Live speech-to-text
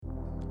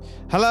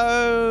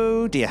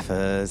Hello,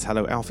 DFers.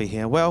 Hello, Alfie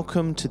here.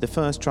 Welcome to the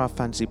first Draft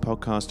Fantasy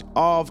podcast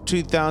of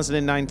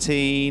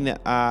 2019.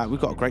 We've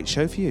got a great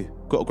show for you.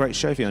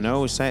 I know I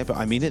always say it, but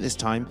I mean it this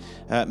time.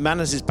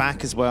 Manners is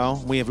back as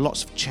well. We have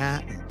lots of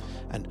chat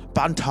and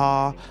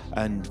banter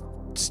and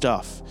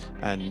stuff,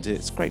 and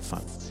it's great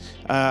fun.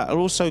 I've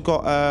also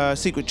got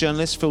secret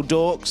journalist Phil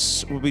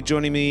Dorks will be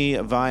joining me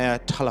via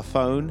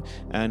telephone,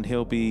 and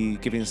he'll be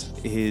giving us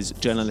his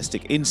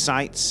journalistic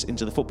insights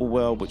into the football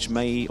world, which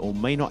may or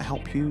may not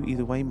help you.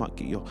 Either way, might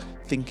get your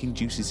thinking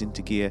juices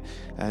into gear.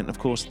 And of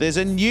course, there's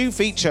a new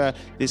feature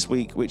this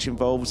week which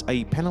involves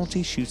a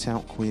penalty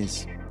shootout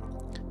quiz.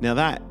 Now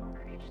that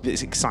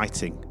is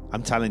exciting.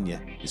 I'm telling you,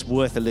 it's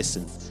worth a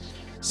listen.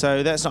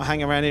 So let's not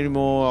hang around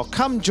anymore.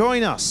 Come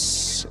join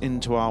us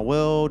into our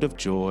world of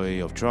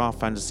joy, of Draft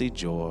Fantasy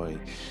joy.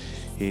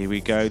 Here we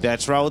go.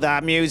 Let's roll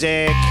that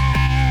music.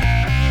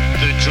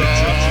 The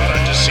Draft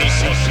Fantasy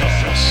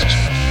Podcast.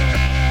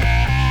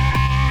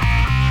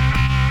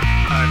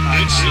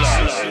 And it's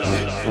live.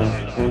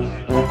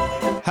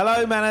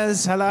 Hello,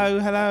 Manners.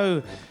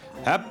 Hello.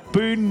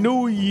 Happy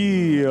New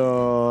Year.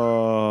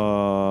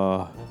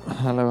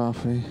 Hello,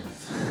 Alfie.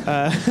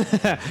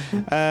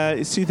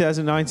 It's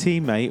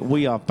 2019, mate.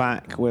 We are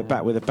back. We're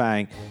back with a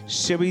bang.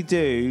 Shall we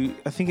do,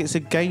 I think it's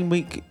a game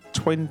week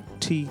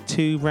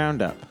 22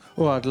 roundup.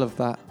 Oh, I'd love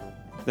that.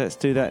 Let's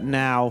do that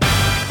now.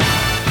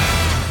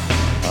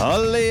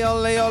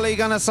 Ole,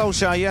 Gunnar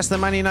Solskjaer. Yes, the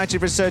Man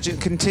United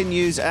resurgence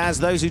continues as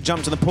those who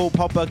jumped on the Paul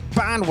Pogba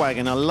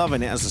bandwagon are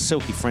loving it as the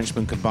silky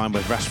Frenchman combined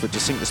with Rashford to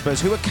sink the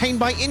Spurs, who were caned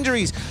by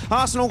injuries.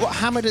 Arsenal got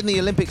hammered in the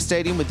Olympic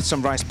Stadium with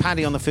some rice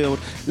paddy on the field.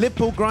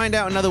 Liverpool grind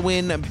out another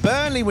win.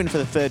 Burnley win for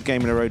the third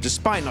game in a row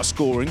despite not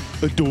scoring.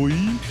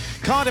 Adoy.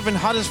 Cardiff and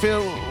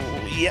Huddersfield...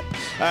 Yep.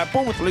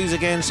 Bournemouth lose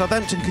again.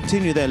 Southampton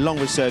continue their long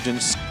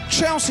resurgence.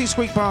 Chelsea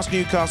squeak past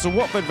Newcastle.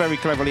 Watford very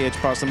cleverly edged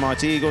past the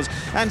mighty Eagles.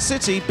 And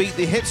City beat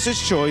the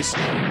hipster's choice,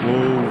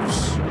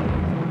 Wolves.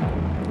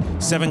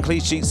 7 clean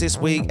sheets this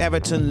week.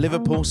 Everton,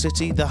 Liverpool,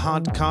 City, The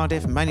Hud,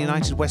 Cardiff, Man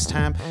United, West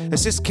Ham.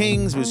 Assist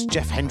Kings was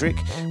Jeff Hendrick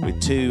with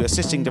 2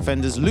 assisting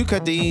defenders. Luca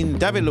Dean,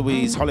 David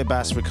Luiz,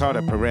 Holebas,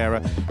 Ricardo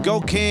Pereira.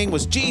 Goal King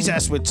was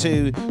Jesus with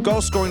 2.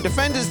 Goal scoring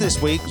defenders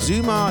this week.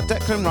 Zuma,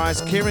 Declan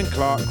Rice, Kieran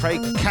Clark, Craig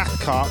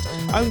Cathcart.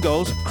 Own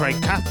goals, Craig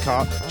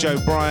Cathcart,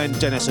 Joe Bryan,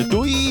 Dennis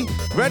Adoui.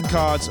 Red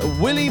cards,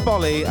 Willy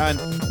Bolly and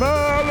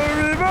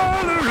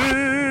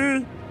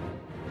Valerie.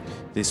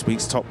 This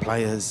week's top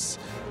players: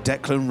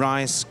 Declan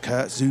Rice,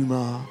 Kurt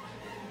Zuma,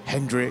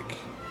 Hendrick,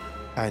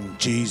 and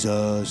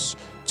Jesus.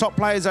 Top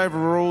players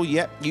overall,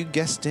 yep, you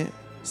guessed it.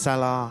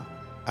 Salah,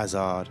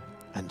 Hazard,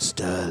 and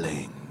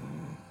Sterling.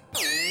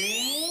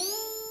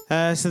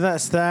 So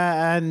that's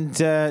that. And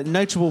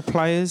notable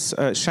players,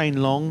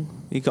 Shane Long.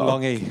 He got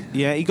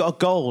he got a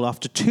goal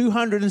after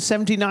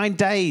 279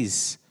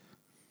 days.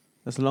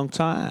 That's a long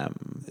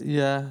time.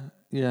 Yeah.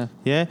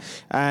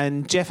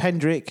 And Jeff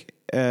Hendrick,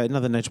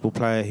 another notable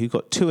player who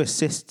got 2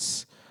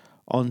 assists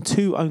on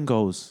 2 own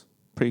goals.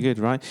 Pretty good,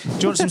 right? Do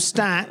you want some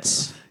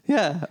stats?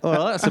 Yeah.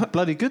 Well, that's a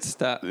bloody good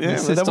stat.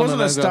 Yeah, but that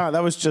wasn't a stat.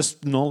 That was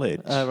just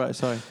knowledge. Right,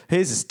 sorry.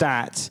 Here's a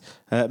stat.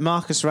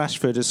 Marcus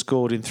Rashford has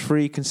scored in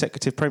 3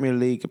 consecutive Premier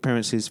League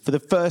appearances for the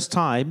first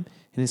time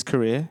in his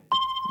career.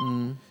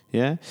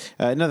 Yeah.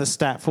 Another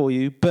stat for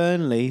you.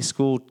 Burnley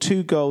scored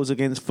 2 goals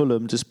against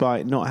Fulham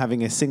despite not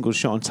having a single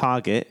shot on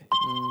target.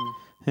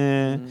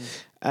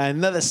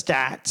 Another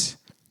stat.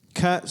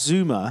 Kurt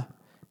Zuma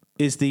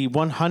is the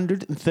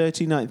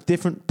 139th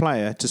different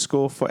player to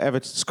score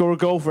a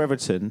goal for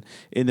Everton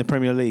in the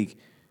Premier League.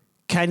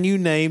 Can you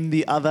name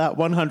the other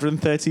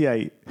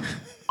 138?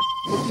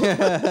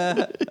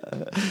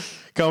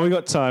 Come on, we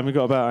got time. We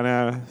got about an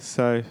hour.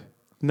 So,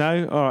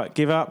 no? All right,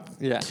 give up?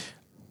 Yeah.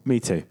 Me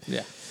too.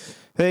 Yeah.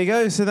 There you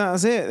go. So that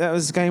was it. That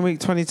was game week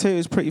 22. It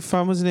was pretty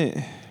fun, wasn't it?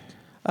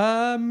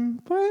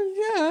 Well,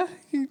 yeah.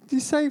 You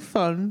say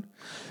fun.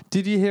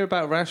 Did you hear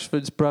about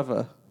Rashford's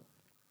brother?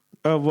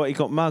 Oh, what? He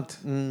got mugged.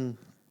 And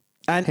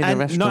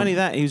not only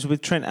that, he was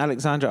with Trent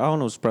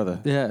Alexander-Arnold's brother.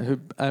 Yeah,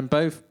 and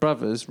both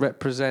brothers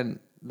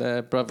represent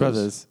their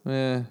brothers.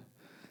 Yeah.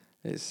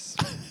 It's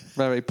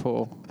very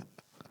poor.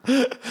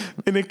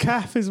 In a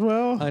calf as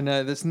well. I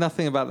know. There's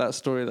nothing about that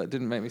story that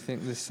didn't make me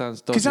think this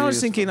sounds dodgy. Because I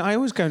was thinking, I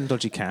always go in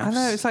dodgy calves. I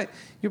know. It's like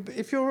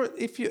if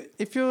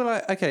you're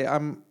like, okay,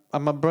 I'm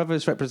my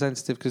brother's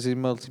representative because he's a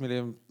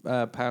multi-million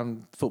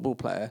pound football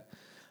player,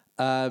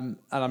 and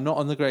I'm not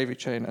on the gravy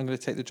train. I'm going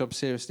to take the job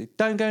seriously.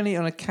 Don't go and eat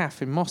on a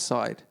calf in Moss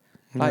Side.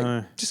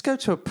 Like, just go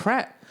to a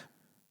Pret.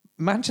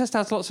 Manchester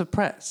has lots of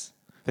Prets.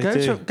 Go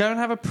and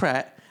have a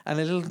Pret and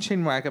a little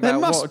chinwag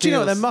about what. Do you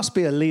know there must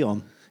be a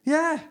Leon?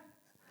 Yeah.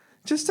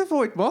 Just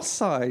avoid Moss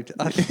Side,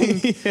 I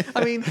think. Yeah.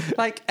 I mean,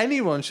 like,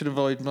 anyone should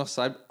avoid Moss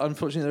Side.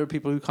 Unfortunately, there are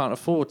people who can't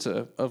afford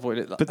to avoid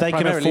it. But they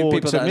can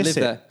afford to miss it.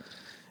 There.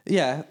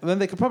 Yeah, then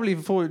they could probably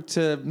afford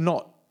to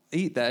not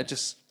eat there,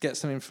 just get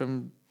something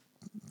from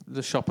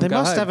the shop and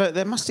go home.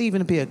 There must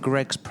even be a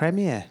Greg's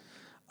Premier.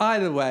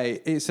 Either way,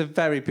 it's a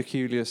very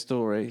peculiar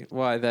story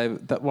why they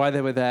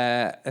were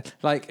there.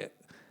 Like,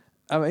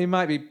 I mean, it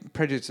might be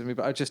prejudicing me,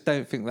 but I just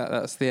don't think that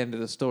that's the end of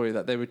the story,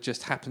 that they would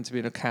just happen to be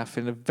in a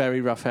cafe in a very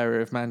rough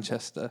area of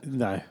Manchester.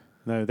 No,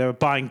 they were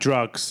buying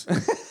drugs.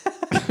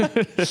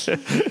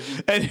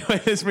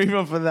 Anyway, let's move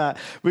on from that.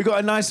 We've got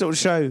a nice little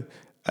show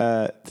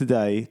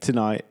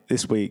tonight,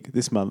 this week,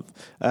 this month.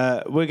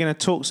 We're going to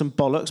talk some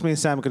bollocks. Me and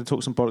Sam are going to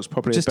talk some bollocks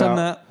probably Just about... done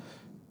that.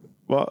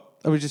 What?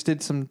 Oh, we just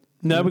did some...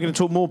 No, we're going to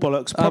talk more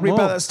bollocks. Probably more.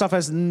 about that stuff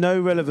has no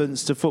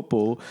relevance to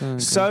football. Okay.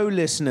 So,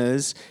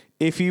 listeners,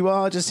 if you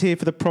are just here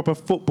for the proper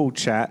football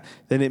chat,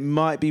 then it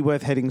might be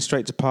worth heading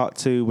straight to part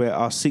 2, where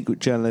our secret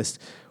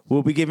journalist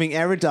will be giving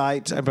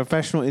erudite and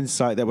professional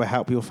insight that will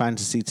help your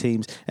fantasy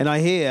teams. And I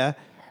hear,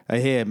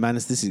 man,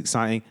 this is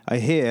exciting. I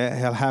hear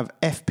he'll have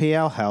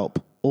FPL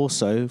help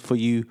also for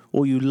you,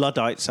 all you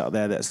Luddites out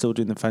there that are still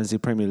doing the Fantasy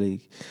Premier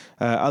League.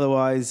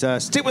 Otherwise,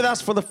 stick with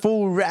us for the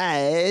full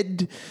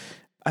ride.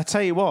 I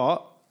tell you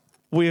what,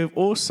 we've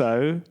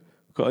also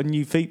got a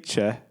new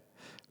feature.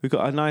 We've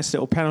got a nice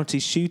little penalty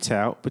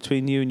shootout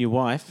between you and your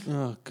wife.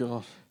 Oh,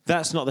 God.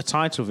 That's not the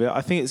title of it.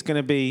 I think it's going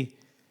to be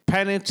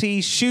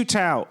penalty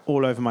shootout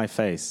all over my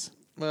face.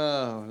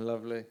 Oh,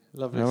 lovely.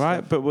 Lovely All stuff.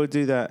 right, but we'll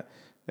do that.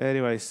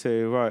 Anyway,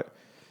 so, right.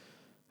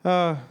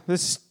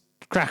 Let's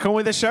crack on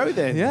with the show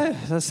then. Yeah,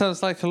 that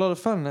sounds like a lot of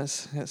fun.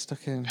 Let's get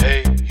stuck in.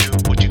 Hey, you,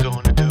 what you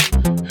gonna do?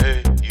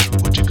 Hey, you,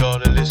 what you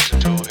gotta listen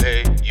to?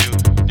 Hey, you,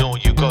 know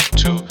you got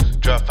to.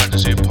 Draft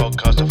Fantasy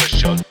Podcast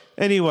official.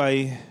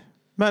 Anyway,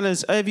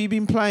 Manners, have you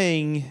been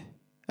playing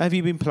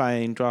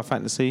Draft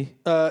Fantasy?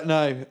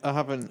 No, I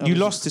haven't. You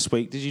lost this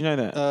week. Did you know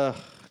that?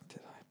 Did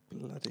I?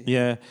 Bloody.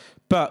 Yeah.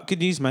 But good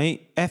news,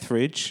 mate.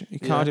 Etheridge, your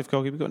Cardiff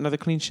goalkeeper, got another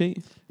clean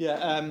sheet.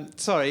 Yeah,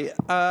 sorry.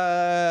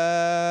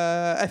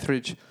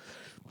 Etheridge.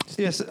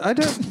 Yes, I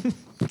don't...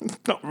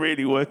 Not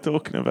really worth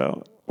talking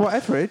about. What,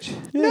 Etheridge?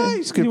 Yeah,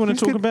 he's good. You want to He's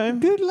talk good, about him?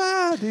 Good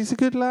lad. He's a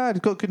good lad.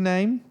 He's got a good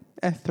name.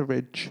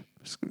 Etheridge.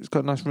 It's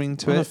got a nice ring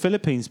to From the it.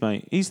 Philippines,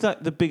 mate. He's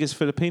like the biggest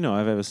Filipino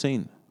I've ever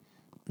seen.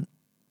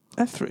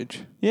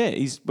 Etheridge? Yeah,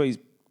 he's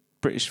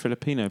British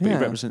Filipino, but Yeah.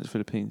 he represents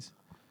Philippines.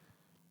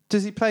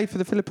 Does he play for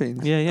the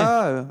Philippines? Yeah, yeah.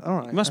 Oh, all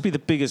right. He must be the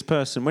biggest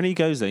person. When he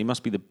goes there, he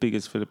must be the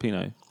biggest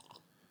Filipino.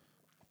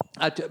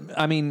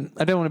 I mean,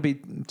 I don't want to be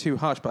too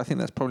harsh, but I think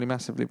that's probably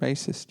massively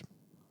racist.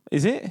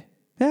 Is it?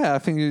 Yeah, I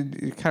think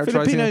you're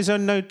characterising... Filipinos are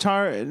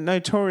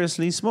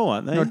notoriously small,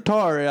 aren't they?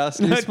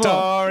 Notoriously small.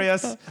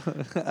 Notorious.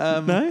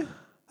 No?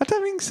 I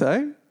don't think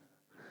so.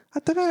 I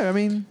don't know. I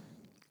mean...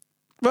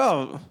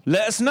 Well,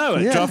 let us know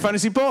at Yeah. Draft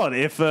Fantasy Pod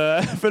if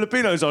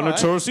Filipinos are All right.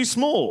 notoriously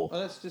small.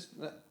 Well, let's just...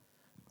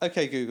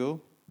 Okay,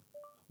 Google.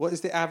 What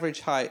is the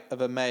average height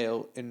of a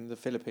male in the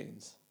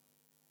Philippines?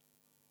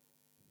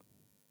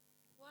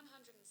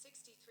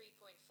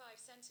 163.5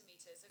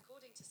 centimetres,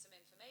 according to some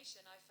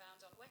information I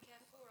found on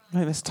Wekef 4i.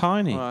 Mate, that's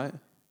tiny. All right.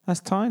 That's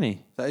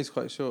tiny. That is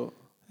quite short.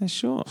 That's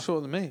short.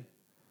 Shorter than me.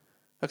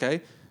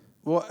 Okay.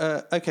 What?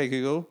 Okay,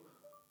 Google.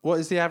 What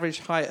is the average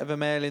height of a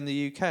male in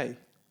the UK? According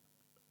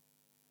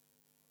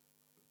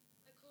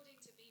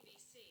to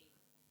BBC,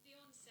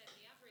 Theon said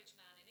the average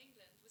man in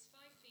England was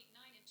 5 feet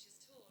 9 inches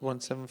tall.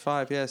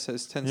 175. Yeah, so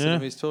it's 10 Yeah.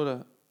 centimetres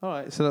taller. All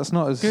right. So that's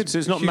not as Good, so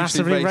it's not hugely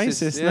massively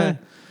racist. Yeah. No.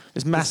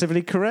 It's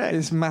massively correct.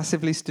 It's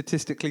massively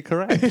statistically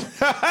correct.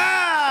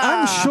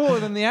 I'm shorter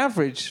than the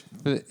average.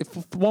 But if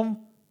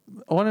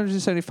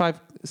 175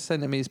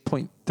 centimetres,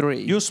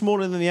 0.3 You're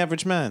smaller than the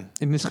average man.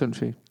 in this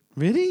country.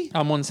 Really?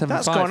 I'm 175.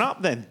 That's gone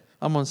up then.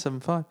 I'm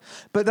 175.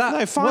 But that No,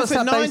 what's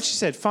 5'9", that based- she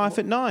said.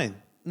 5'9".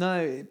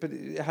 No, but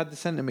it had the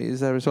centimetres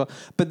there as well.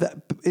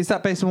 But is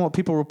that based on what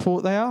people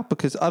report they are?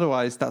 Because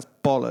otherwise, that's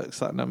bollocks,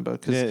 that number.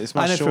 Because Yeah, it's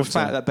I much know for a shorter.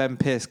 fact that Ben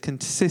Pearce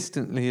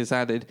consistently has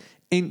added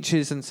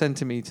inches and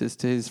centimetres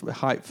to his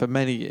height for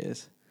many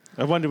years.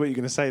 I wonder what you're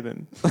going to say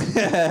then.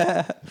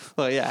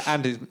 Well, yeah,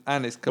 and his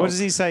What cock. does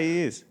he say he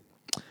is?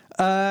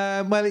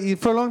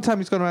 For a long time,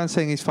 he's gone around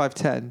saying he's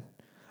 5'10",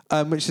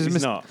 which is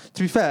He's not.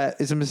 To be fair,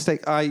 is a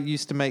mistake I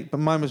used to make, but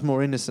mine was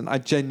more innocent. I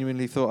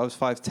genuinely thought I was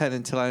 5'10"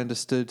 until I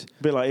understood.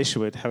 A bit like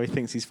Isherwood, how he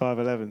thinks he's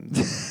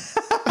 5'11".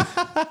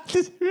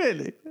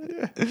 Really?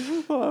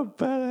 What a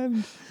bad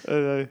end. I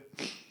know.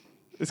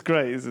 It's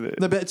great, isn't it?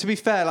 No, but to be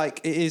fair, like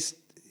it is,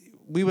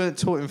 we weren't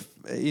taught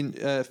in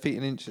feet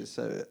and inches,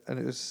 so and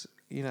it was,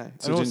 you know,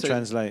 So and it didn't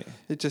translate.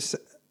 It just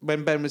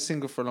when Ben was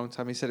single for a long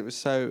time, he said it was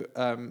so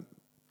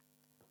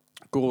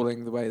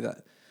galling the way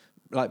that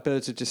like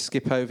birds would just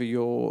skip over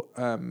your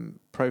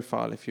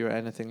profile if you're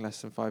anything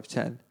less than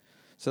 5'10".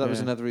 So that was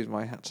Yeah. another reason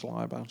why I had to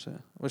lie about it,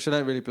 which I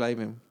don't really blame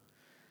him.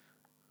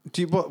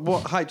 Do you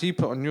what height do you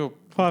put on your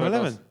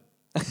 5'11".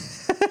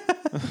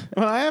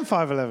 Well, I am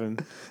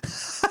 5'11".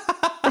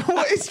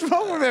 What is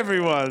wrong with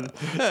everyone?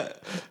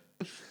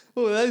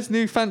 Oh, those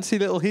new fancy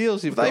little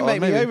heels you've got. They on,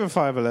 make me maybe. over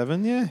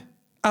 5'11", yeah.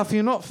 Alfie,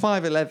 you're not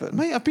 5'11".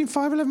 Mate, I've been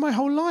 5'11" my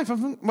whole life.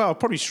 I've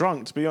probably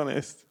shrunk, to be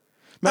honest.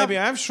 Maybe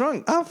I have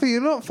shrunk. Alfie,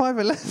 you're not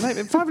 5'11".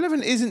 Mate,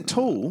 5'11" isn't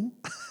tall.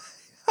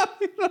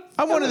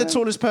 I'm one of the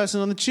tallest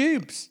person on the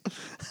tubes.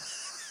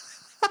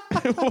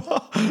 You're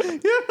not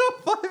 5'11".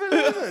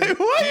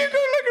 Why are you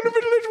going like a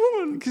middle-aged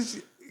woman?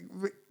 Because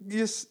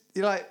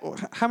you're like,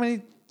 how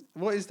many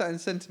What is that in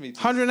centimetres?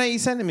 180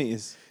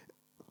 centimetres.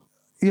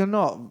 You're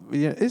not.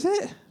 Is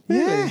it?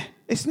 Yeah. Really?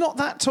 It's not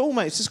that tall,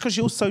 mate. It's just because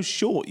you're so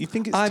short. You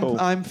think it's tall.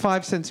 I'm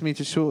 5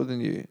 centimetres shorter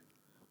than you.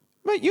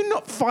 Mate, you're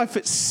not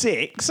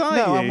 5'6", are you?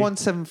 No, I'm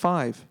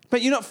 175.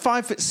 But you're not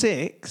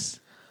 5'6".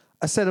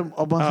 I said I'm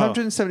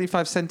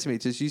 175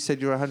 centimetres. You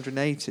said you're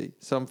 180.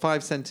 So I'm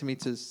 5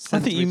 centimetres. I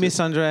think you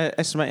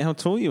misunderestimate how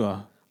tall you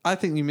are. I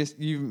think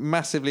you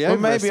massively Or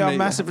overestimate. maybe I'm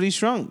massively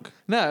shrunk.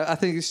 No, I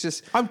think it's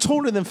just I'm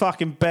taller than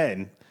fucking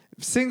Ben.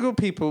 single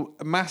people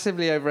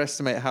massively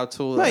overestimate how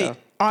tall they Mate,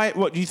 are.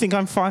 what, do you think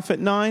I'm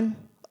 5'9"?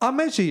 I'll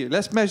measure you.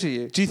 Let's measure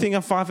you. Do you think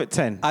I'm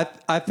 5'10"? I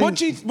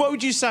think What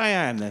would you say I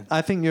am then?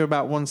 I think you're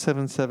about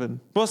 177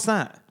 What's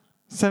that?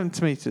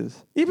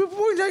 centimetres. Yeah, but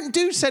we don't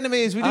do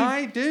centimetres. We do.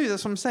 I do.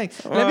 That's what I'm saying.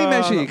 Let me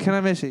measure you. Can I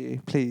measure you,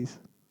 please?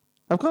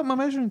 I've got my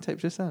measuring tape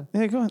just there.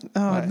 Yeah, go on.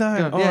 Oh, Right, no.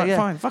 go on. All Yeah, right, yeah.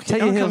 fine. Fuck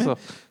Take it. your I'll heels come in.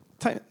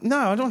 off. No,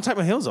 I don't want to take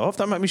my heels off.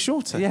 Don't make me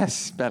shorter.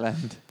 Yes,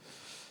 Bellend.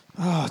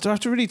 Oh, do I have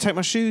to really take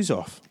my shoes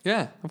off?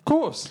 Yeah, of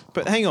course.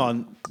 But hang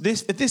on.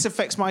 This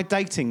affects my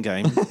dating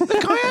game.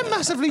 Look, I am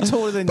massively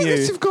taller than you.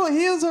 Because you've got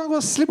heels on, I've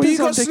got slippers Well,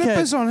 you've on, got dickhead.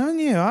 slippers on, haven't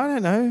you? I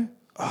don't know.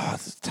 Oh,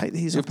 take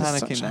these You're off.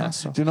 That's panicking such a now.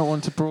 hassle. Do you not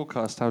want to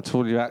broadcast how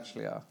tall you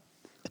actually are?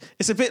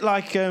 It's a bit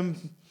like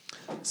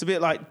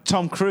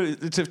Tom Cruise.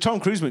 Tom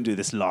Cruise wouldn't do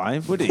this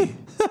live, would he?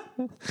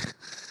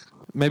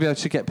 Maybe I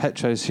should get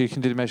Petro so you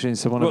can do the measuring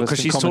so one of us Because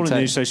can she's taller than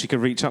you, commentate. so she could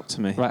reach up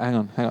to me. Right, hang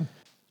on.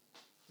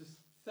 Just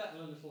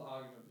settle a little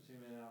argument between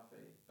me and Alfie,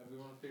 and we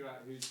want to figure out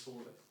who's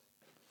tallest.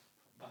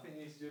 I think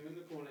you need to do him in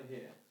the corner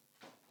here.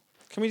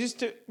 Can we just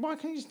do? Why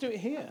can't you just do it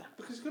here?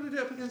 Because you've got to do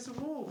it up against the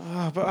wall.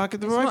 Oh, but the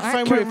It's not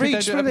microphone accurate won't if you don't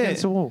reach, do it up will against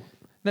it? the wall.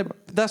 No, but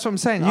that's what I'm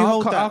saying. You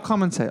hold that. I'll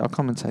commentate. I'll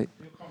commentate.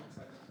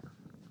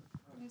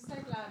 I'm so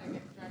glad I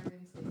get dragged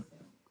into this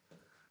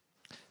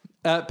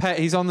thing. Pet,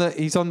 he's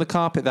on the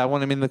carpet there. I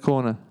want him in the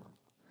corner.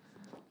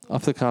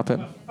 Off the carpet.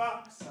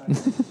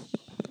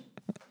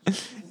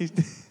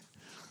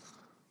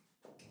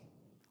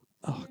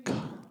 Oh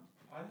God.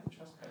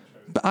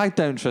 But I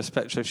don't trust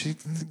Petra. She's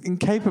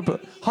incapable.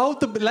 Hold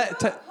the. Do you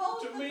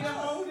want me to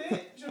hold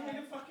it? Do you want me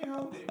to fucking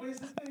hold it? Where's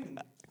the thing?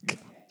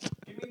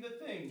 Give me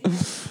the thing.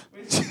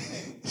 Where's the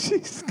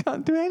thing? She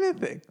can't do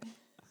anything.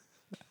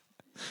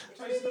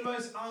 Tracy's the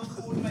most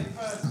uncoordinated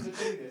person to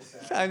do this.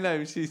 I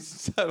know,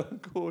 she's so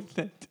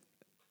uncoordinated.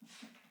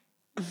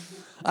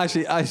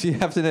 Actually, you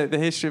have to know the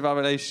history of our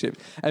relationship.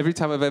 Every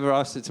time I've ever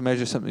asked her to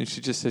measure something,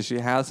 she just says she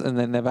has and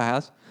then never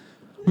has.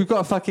 We've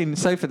got a fucking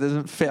sofa that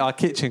doesn't fit our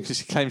kitchen because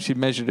she claims she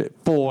measured it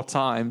 4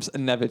 times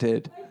and never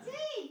did. I did.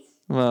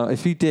 Well,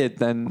 if you did,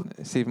 then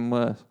it's even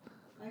worse.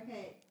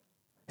 Okay.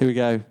 Here we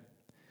go.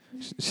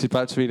 She's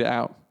about to read it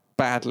out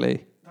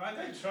badly. I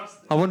don't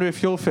trust it. I wonder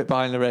if you'll fit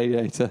behind the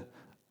radiator.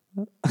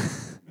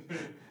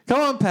 Come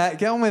on, Pat,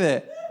 get on with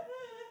it.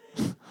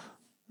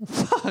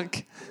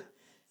 Fuck.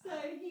 So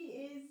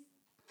he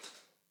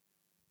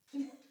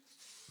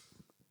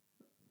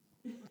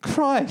is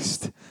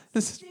Christ.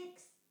 This,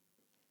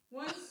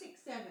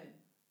 167.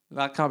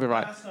 that can't be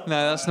right. No,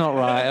 that's not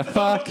right.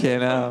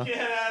 Fucking hell. Get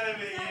out of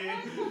That's here.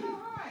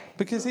 not right.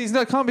 Because he's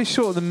not can't be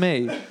shorter than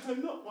me.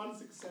 I'm not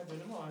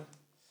 167, am I?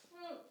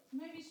 Well,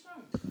 maybe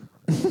shrunk.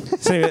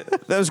 So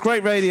that was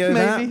great radio.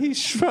 Maybe he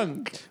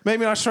shrunk.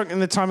 Maybe I shrunk in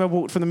the time I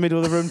walked from the middle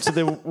of the room to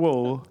the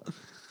wall.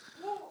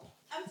 Well,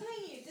 I'm telling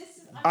you, this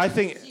is. I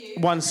think trust you,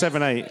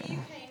 178. That's what you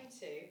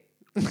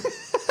came to.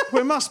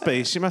 Well, it must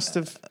be. She must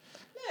have.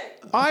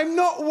 Look, I'm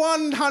not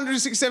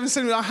 167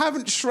 centimetres. I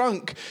haven't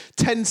shrunk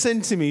 10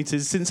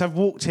 centimetres since I've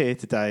walked here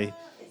today.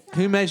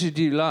 Who measured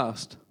you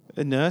last?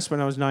 A nurse when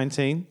I was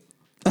 19.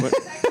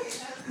 exactly,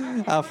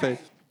 that's Alfie. right.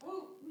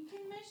 Well, we can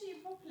measure you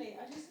properly.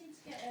 I just need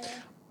to get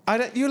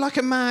a. You're like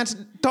a mad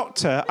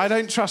doctor. I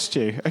don't trust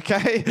you,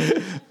 okay?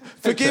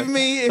 Forgive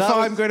me if That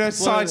was- I'm going to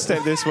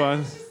sidestep this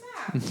one.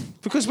 What is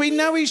that? Because we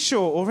know he's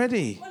short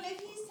already. Well, if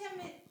he's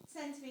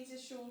 10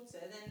 centimetres shorter,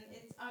 then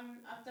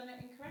I've done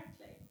it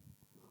incorrectly.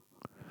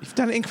 You've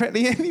done it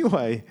incorrectly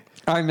anyway.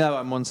 I know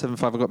I'm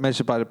 175. I got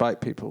measured by the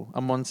bike people.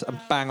 I'm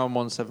bang on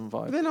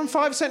 175. Then I'm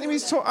 5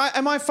 centimetres tall.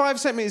 Am I 5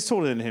 centimetres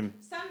taller than him?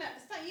 Stand up.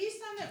 You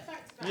stand up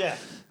back to back. Yeah.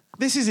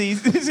 This is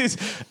easy. This is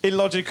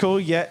illogical,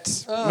 yet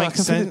makes I can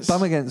feel sense. it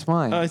bum against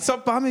mine.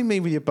 Stop bumming me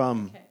with your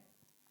bum. Okay.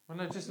 Well,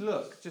 no, just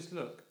look.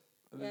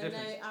 At the Yeah,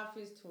 difference. no,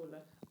 Alfie's taller.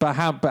 But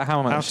how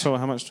How much? tall?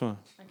 How much taller?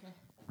 Okay.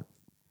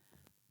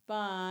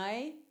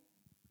 By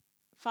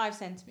 5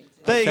 centimetres.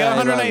 There you go, Okay,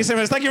 180 right.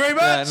 centimetres. Thank you very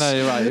much. Yeah, no,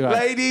 you're right, you're right.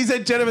 Ladies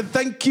and gentlemen,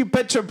 thank you,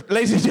 Petra.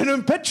 Ladies and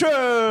gentlemen,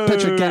 Petra.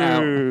 Petra, get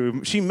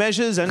out. She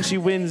measures and she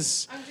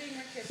wins. I'm doing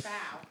like a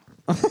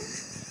bow.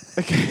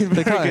 Okay, They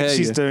very can't good. hear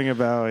She's you. doing a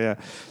bow, yeah.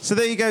 So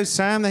there you go,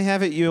 Sam. They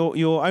have it.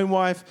 Your own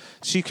wife.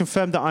 She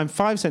confirmed that I'm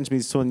 5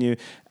 centimetres taller than you,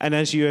 and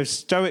as you have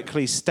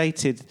stoically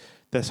stated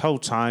this whole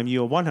time,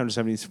 you're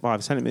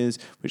 175 centimetres,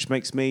 which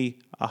makes me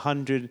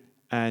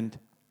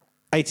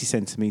 180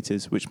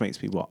 centimetres, which makes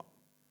me what?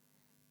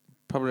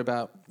 Probably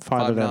about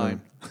 5'11".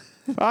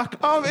 Fuck.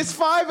 Oh, it's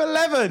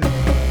 5'11".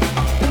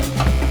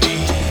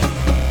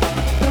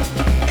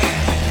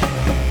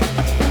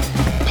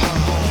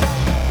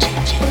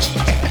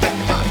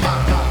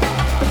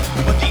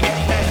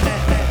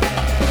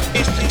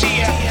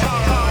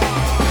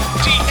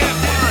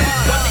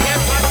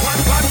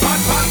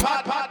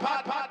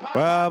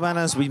 Well,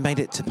 Manners, we made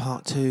it to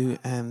part 2,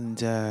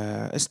 and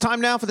it's time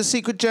now for the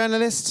secret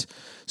journalist.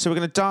 So we're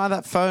going to dial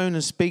that phone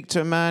and speak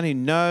to a man who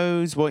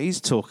knows what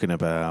he's talking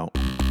about.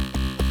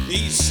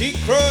 The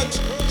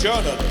secret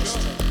journalist.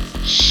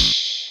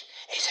 Shh,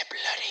 it's a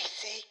bloody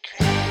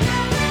secret.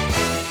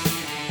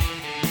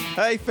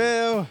 Hey,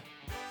 Phil.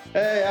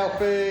 Hey,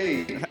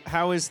 Alfie.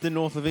 How is the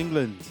north of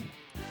England?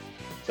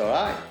 It's all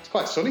right. It's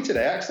quite sunny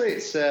today, actually.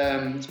 It's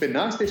been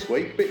nice this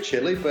week. A bit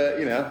chilly, but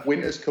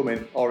winter's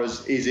coming, or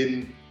is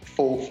in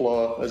full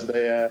flow, as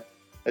they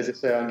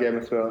say on Game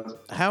of Thrones.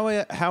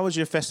 How was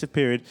your festive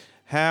period?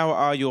 How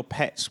are your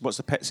pets? What's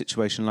the pet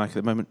situation like at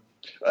the moment?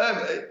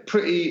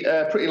 Pretty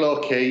low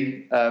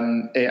key.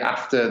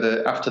 After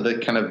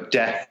the kind of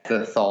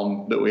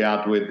death-a-thon that we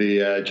had with the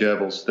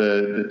gerbils,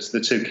 the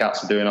two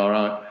cats are doing all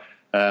right.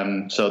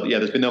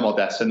 There's been no more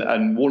deaths,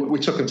 and we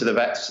took them to the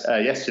vets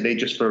yesterday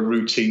just for a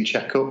routine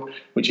checkup,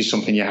 which is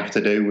something you have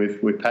to do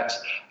with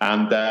pets.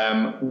 And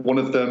one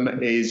of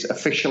them is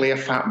officially a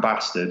fat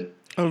bastard.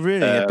 Oh,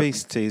 really? A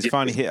beastie. He's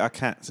finally hit our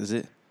cats, is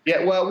it?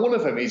 Yeah, well, one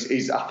of them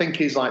is I think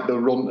he's like the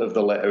runt of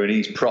the litter, and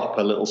he's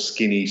proper little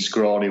skinny,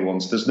 scrawny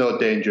ones. There's no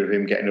danger of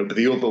him getting up. But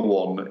the other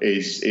one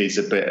is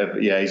a bit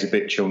he's a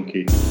bit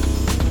chunky. It's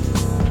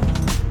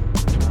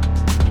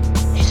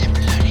a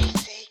bloody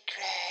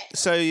secret.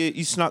 So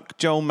you snuck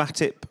Joel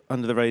Matip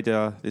under the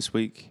radar this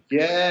week?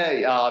 Yeah.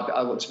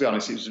 To be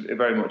honest, it was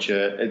very much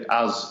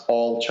as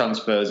all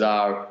transfers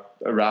are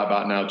right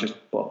about now, just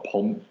a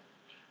punt.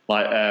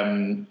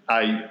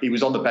 He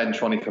was on the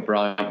bench running for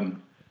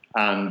Brighton,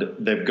 and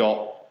they've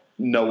got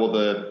no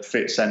other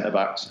fit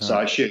centre-backs. So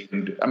I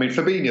assumed... I mean,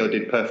 Fabinho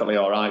did perfectly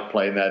all right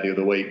playing there the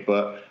other week,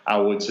 but I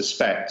would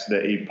suspect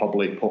that he'd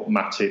probably put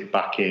Matip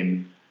back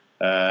in,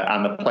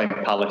 and they're playing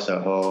Palace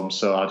at home,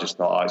 so I just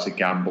thought, it's a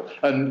gamble.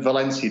 And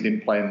Valencia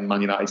didn't play in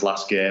Man United's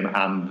last game,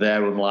 and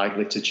they're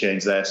unlikely to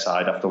change their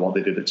side after what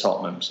they did at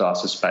Tottenham, so I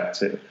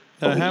suspect it.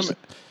 How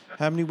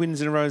many wins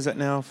in a row is that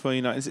now for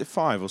United? Is it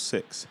 5 or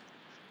 6?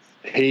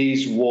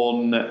 He's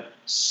won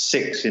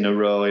 6 in a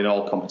row in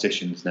all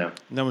competitions now.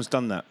 No one's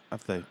done that,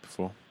 have they,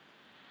 before?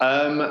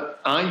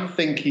 I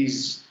think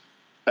he's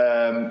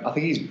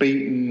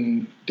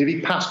beaten. Did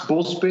he pass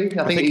Busby?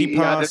 I think he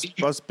passed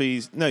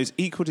Busby's. No, he's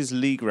equalled his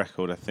league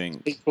record, I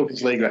think. Equalled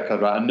his league record,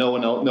 right? And no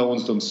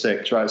one's done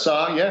 6, right? So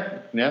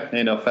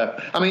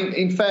fair. I mean,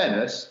 in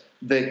fairness,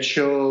 they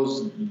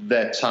chose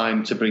their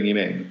time to bring him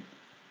in.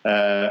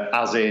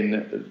 As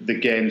in the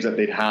games that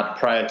they'd had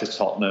prior to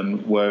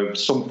Tottenham were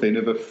something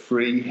of a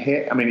free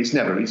hit. I mean, it's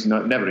never easy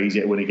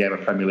to win a game of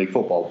Premier League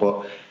football,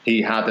 but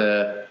he had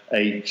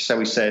shall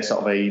we say,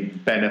 sort of a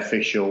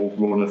beneficial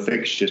run of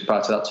fixtures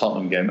prior to that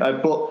Tottenham game.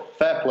 But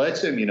fair play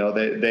to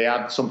him, they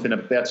had something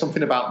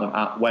about them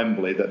at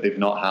Wembley that they've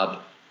not had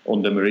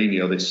under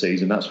Mourinho this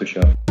season. That's for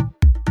sure.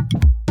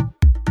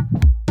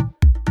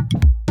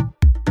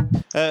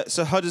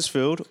 So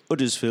Huddersfield.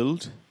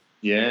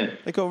 Yeah.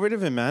 They got rid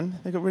of him,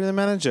 man. They got rid of the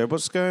manager.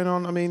 What's going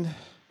on? I mean,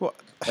 what?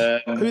 Who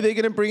are they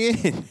going to bring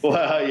in?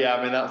 Well, yeah,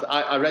 I mean,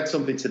 I read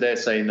something today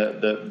saying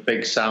that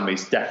Big Sam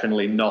is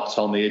definitely not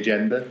on the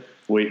agenda,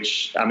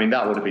 which, I mean,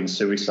 that would have been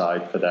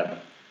suicide for them.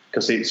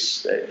 Because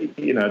it's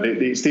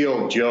the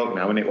old joke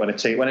now, isn't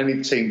it? When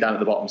any team down at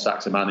the bottom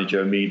sacks a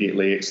manager,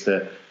 immediately it's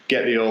the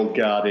get the old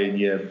guard in,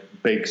 your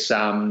Big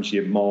Sams,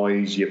 your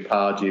Moyes, your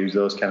Pardew's,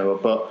 those kind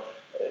of. But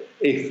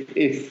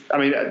if I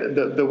mean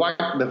the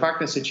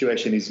Wagner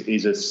situation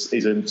is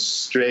a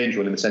strange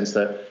one in the sense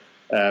that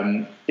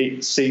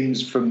it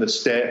seems from the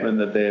statement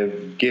that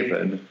they've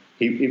given,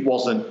 it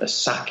wasn't a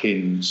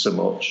sacking so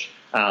much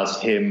as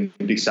him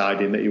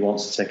deciding that he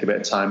wants to take a bit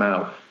of time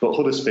out. But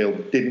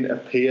Huddersfield didn't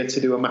appear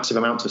to do a massive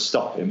amount to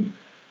stop him.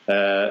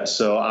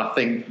 So I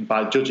think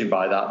by judging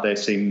by that, they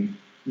seem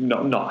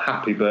not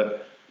happy,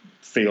 but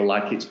feel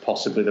like it's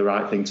possibly the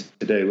right thing to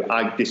do.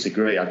 I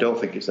disagree. I don't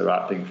think it's the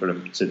right thing for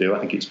him to do. I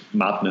think it's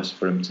madness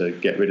for him to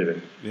get rid of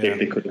him if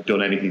they could have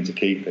done anything to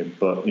keep him.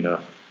 But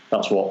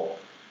that's what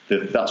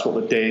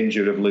the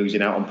danger of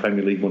losing out on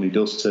Premier League money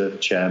does to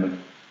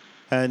chairman.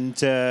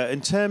 And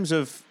in terms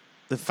of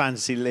the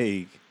fantasy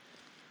league,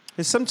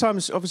 there's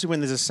sometimes obviously when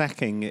there's a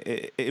sacking,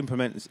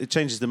 it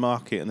changes the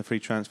market and the free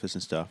transfers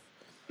and stuff.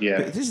 Yeah,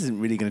 but this isn't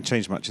really going to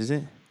change much, is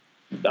it?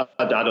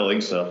 I don't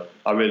think so.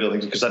 I really don't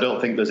think so, because I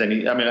don't think there's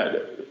any. I mean,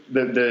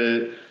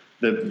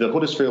 the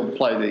Huddersfield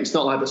play. It's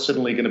not like they're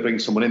suddenly going to bring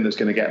someone in that's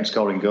going to get them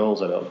scoring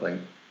goals. I don't think,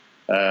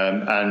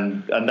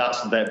 and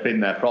that's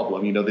been their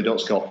problem. They don't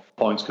score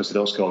points because they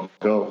don't score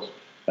goals.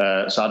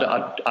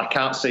 So I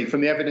can't see from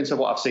the evidence of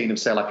what I've seen of,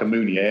 say, like a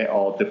Mounier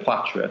or De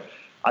Poitre,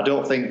 I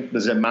don't think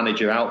there's a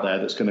manager out there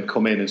that's going to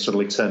come in and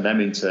suddenly turn them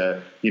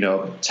into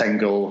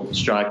 10-goal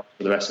strikers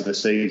for the rest of the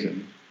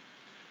season.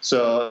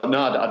 So no,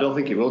 I don't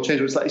think it will change.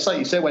 It's like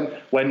you say,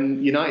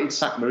 when United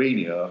sacked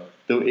Mourinho,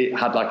 it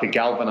had like a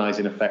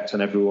galvanising effect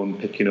on everyone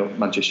picking up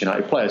Manchester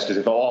United players, because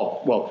they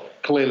thought,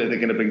 clearly they're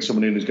going to bring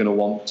someone in who's going to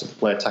want to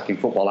play attacking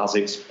football, as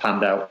it's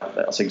panned out.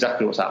 That's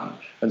exactly what's happened.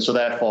 And so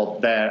therefore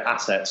their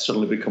assets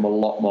suddenly become a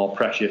lot more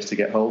precious to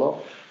get hold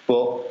of.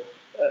 But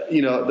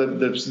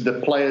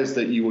the players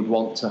that you would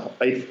want to,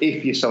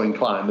 if you're so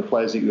inclined, the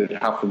players that you would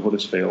have from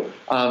Huddersfield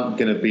aren't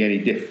going to be any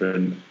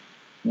different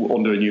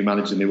under a new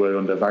manager than they were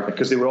under Wagner,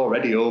 because they were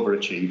already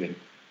overachieving.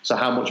 So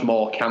how much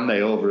more can they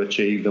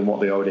overachieve than what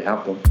they already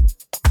have done?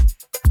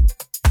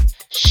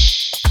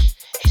 Shh,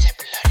 it's a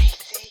bloody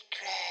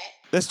secret.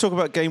 Let's talk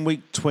about game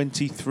week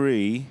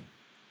 23.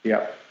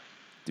 Yeah.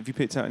 Have you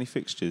picked out any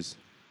fixtures?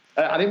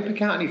 I didn't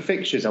pick out any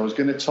fixtures. I was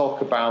going to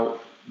talk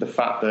about the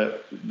fact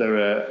that there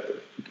are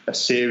a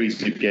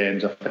series of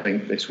games, I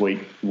think, this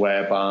week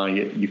whereby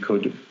you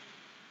could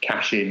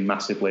cash in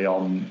massively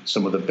on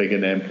some of the bigger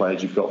name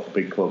players you've got for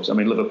big clubs. I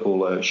mean,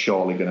 Liverpool are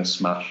surely going to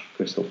smash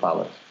Crystal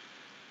Palace.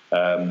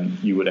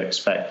 You would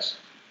expect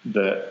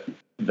that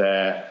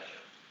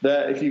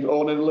if you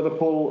own a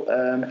Liverpool,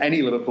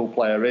 any Liverpool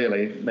player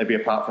really, maybe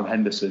apart from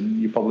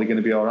Henderson, you're probably going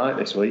to be all right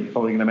this week. You're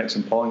probably going to make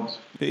some points.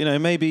 But,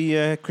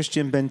 maybe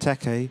Christian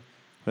Benteke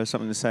has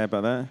something to say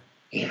about that.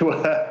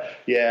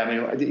 Yeah, I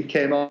mean, he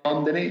came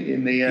on, didn't he?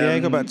 In the he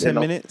got about 10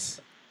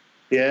 minutes.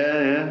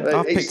 Yeah.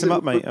 I've picked him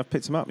up, mate. I've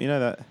picked him up. You know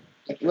that.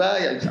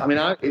 Well, yeah, I mean,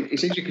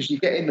 it's interesting because you're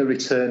getting the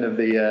return of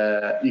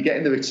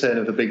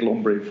the big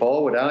lumbering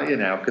forward, aren't you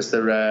now? Because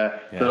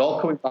they're all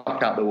coming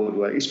back out the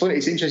woodwork. It's funny.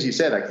 It's interesting you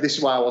say that. 'Cause this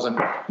is why I wasn't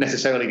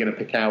necessarily going to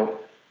pick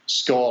out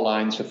score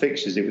lines for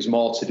fixtures. It was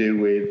more to do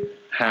with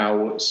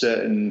how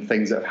certain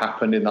things that have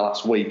happened in the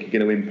last week are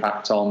going to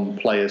impact on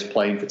players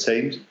playing for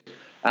teams.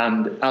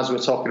 And as we're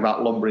talking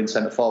about lumbering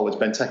centre forwards,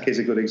 Benteke is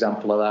a good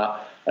example of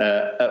that.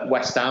 At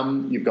West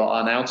Ham, you've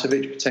got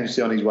Arnautovic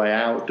potentially on his way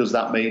out. Does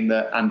that mean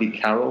that Andy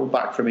Carroll,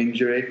 back from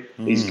injury,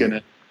 is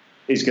going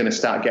to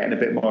start getting a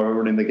bit more of a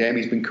run in the game?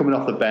 He's been coming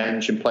off the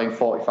bench and playing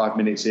 45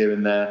 minutes here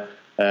and there.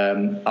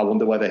 I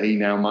wonder whether he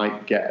now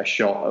might get a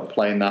shot at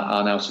playing that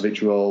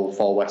Arnautovic role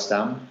for West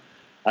Ham.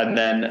 And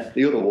then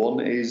the other one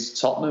is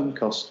Tottenham,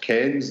 because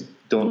Kane's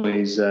done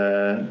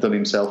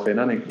himself in,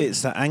 hasn't he?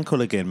 It's that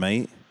ankle again,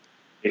 mate.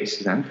 It's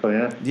his ankle,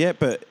 yeah. Yeah,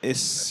 but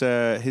it's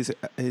his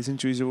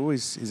injuries are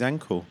always his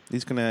ankle.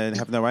 He's going to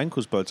have no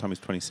ankles by the time he's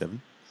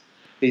 27.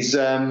 It's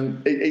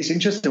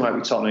interesting, like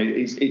with Tottenham.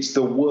 It's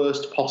the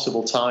worst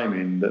possible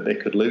timing that they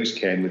could lose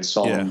Kane with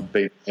Son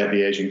being at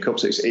the Asian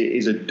Cups. It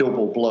is a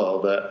double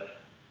blow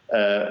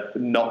that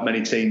not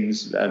many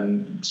teams,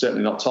 and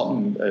certainly not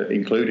Tottenham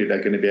included, are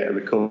going to be able to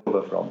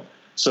recover from.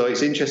 So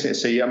it's interesting to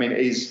see. I mean,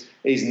 is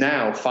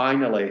now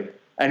finally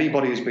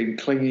anybody who's been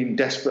clinging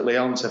desperately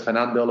on to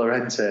Fernando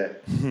Llorente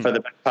for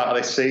the best part of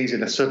this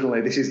season, and suddenly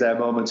this is their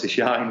moment to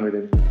shine with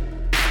him.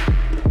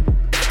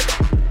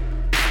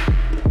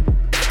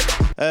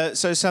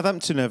 So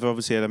Southampton have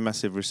obviously had a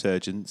massive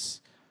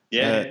resurgence.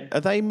 Yeah. Are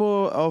they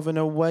more of an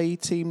away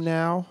team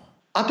now?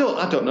 I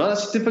don't know.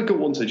 That's a difficult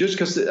one to judge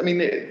because I mean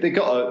they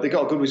got a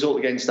good result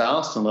against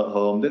Arsenal at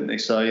home, didn't they?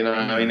 So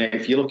I mean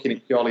if you're looking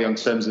at purely on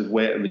terms of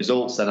weight of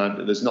results, then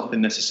there's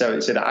nothing necessarily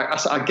to say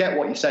that. I get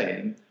what you're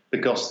saying,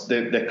 because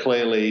they're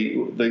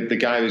clearly the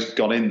guy who's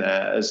gone in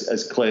there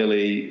has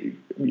clearly,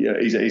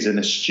 he's an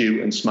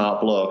astute and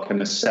smart bloke and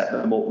has set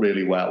them up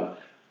really well,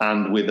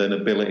 and with an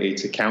ability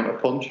to counter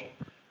punch.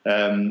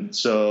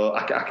 So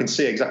I can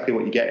see exactly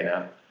what you're getting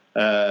at.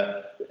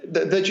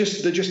 They're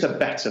just a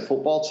better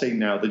football team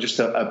now. They're just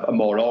a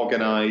more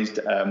organised,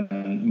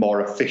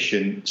 more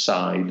efficient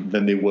side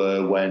than they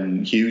were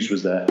when Hughes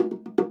was there.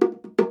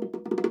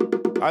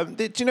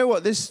 Do you know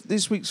what?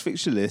 This week's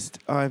fixture list,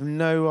 I have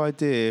no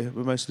idea.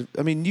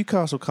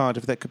 Newcastle,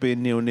 Cardiff, that could be a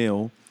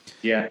 0-0.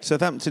 Yeah.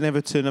 Southampton,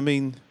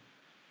 Everton,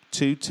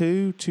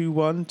 2-2,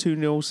 2-1,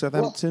 2-0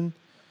 Southampton.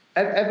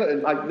 Well,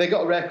 Everton, they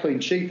got a rare clean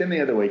sheet, didn't they,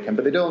 the other weekend?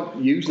 But they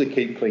don't usually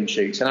keep clean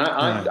sheets. And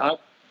I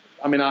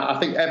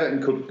think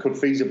Everton could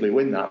feasibly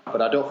win that,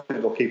 but I don't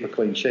think they'll keep a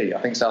clean sheet.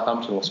 I think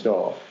Southampton will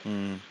score.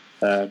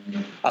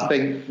 I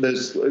think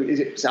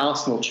it's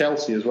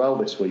Arsenal-Chelsea as well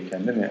this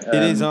weekend, isn't it?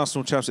 It is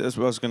Arsenal-Chelsea. That's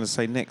what I was going to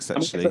say next,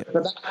 actually.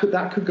 But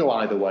that could go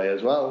either way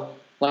as well.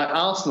 Like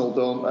Arsenal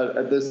don't.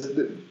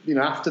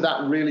 After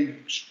that really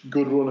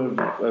good run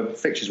of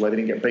fixtures where they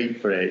didn't get beat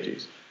for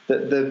ages,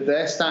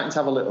 they're starting to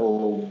have a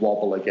little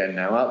wobble again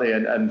now, aren't they?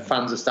 And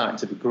fans are starting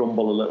to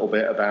grumble a little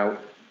bit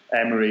about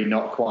Emery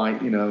not quite,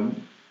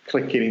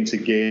 clicking into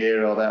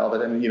gear or that.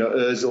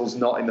 Ozil's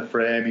not in the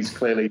frame. He's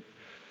clearly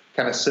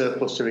kind of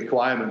surplus to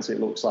requirements, it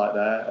looks like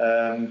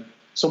there.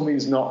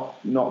 Something's not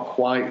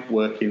quite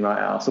working right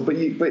at Arsenal.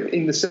 But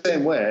in the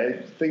same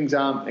way, things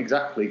aren't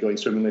exactly going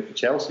swimmingly for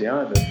Chelsea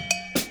either.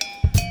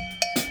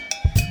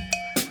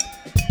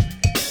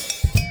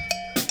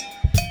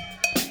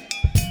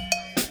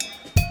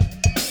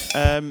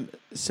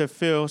 So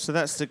Phil,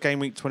 that's the game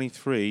week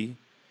 23.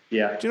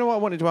 Yeah. Do you know what I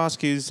wanted to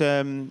ask you is,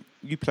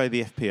 you play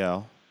the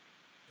FPL,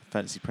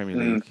 Fantasy Premier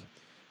League.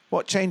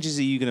 What changes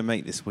are you going to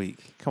make this week?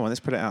 Come on,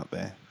 let's put it out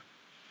there.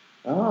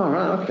 Oh,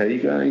 right, okay,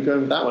 you go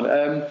with that one.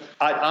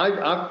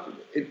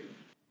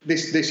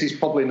 This is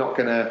probably not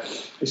going to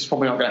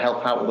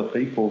help out other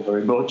people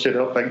very much, I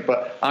don't think.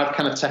 But I've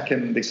kind of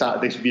taken this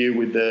view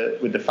with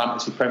the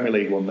Fantasy Premier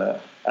League one there.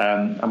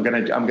 I'm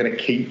going to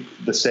keep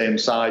the same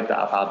side that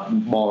I've had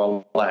more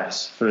or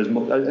less for as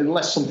much,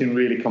 unless something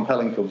really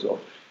compelling comes up.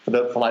 for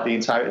the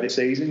entirety of the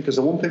season. Because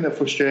the one thing that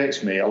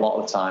frustrates me a lot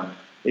of the time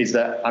is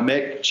that I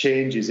make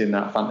changes in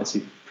that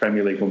fantasy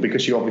Premier League one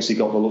because you obviously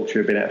got the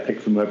luxury of being able to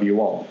pick from whoever you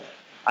want.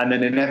 And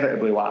then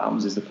inevitably what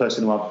happens is the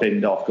person who I've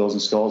binned off goes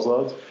and scores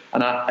loads.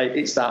 And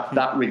it's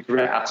that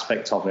regret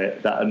aspect of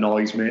it that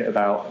annoys me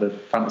about the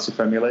Fantasy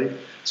Premier League.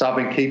 So I've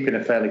been keeping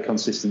a fairly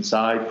consistent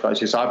side. It's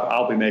just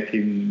I'll be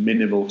making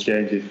minimal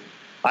changes.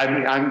 I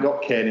haven't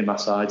got Kane in my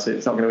side, so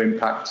it's not going to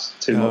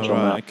impact too much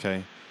on that.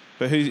 Okay.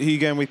 But who are you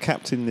going with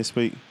captain this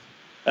week?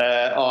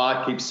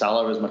 I keep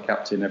Salah as my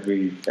captain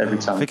every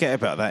time. Forget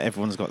about that.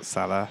 Everyone's got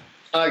Salah.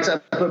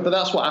 Exactly. But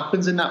that's what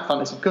happens in that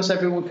fantasy. Because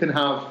everyone can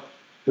have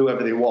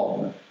whoever they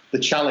want, the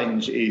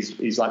challenge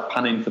is like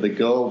panning for the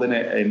goal, isn't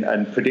it?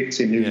 And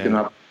predicting who's going to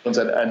have runs.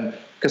 And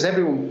because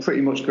everyone pretty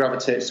much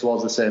gravitates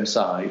towards the same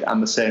side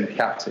and the same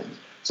captains.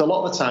 So a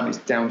lot of the time it's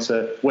down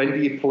to when do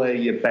you play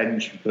your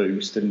bench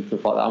boost and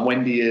stuff like that, and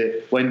when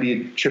do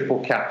you triple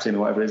captain or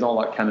whatever. It's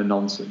all that kind of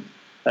nonsense.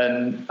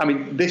 And I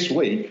mean, this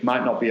week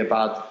might not be a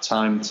bad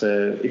time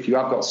to, if you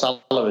have got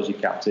Salah as your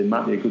captain,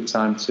 might be a good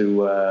time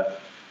to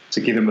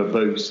give him a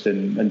boost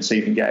and see if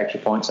you can get extra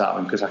points out of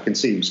him, because I can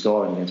see him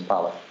scoring against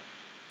Palace.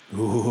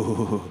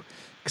 Ooh,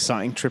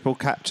 exciting triple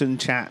captain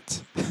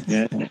chat.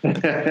 Yeah.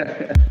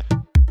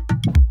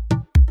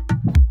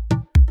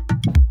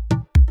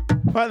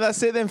 Right,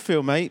 that's it then,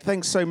 Phil, mate.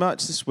 Thanks so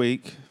much this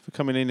week for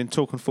coming in and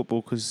talking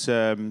football, because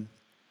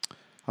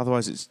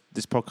otherwise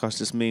this podcast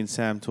just me and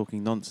Sam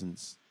talking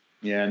nonsense.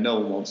 Yeah, no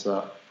one wants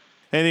that.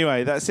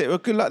 Anyway, that's it. Well,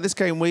 good luck this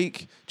game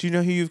week. Do you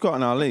know who you've got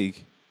in our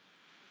league?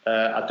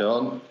 I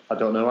don't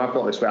know. I've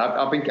got this way.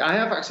 I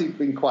have actually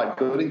been quite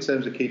good in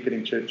terms of keeping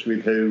in touch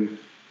with who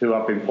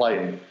I've been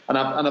playing, and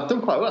I've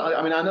done quite well.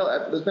 I mean, I know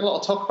there's been a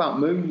lot of talk about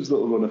Moon's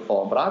little run of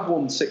form, but I've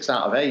won 6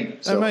 out of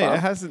 8. So mate, far. it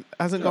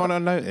hasn't gone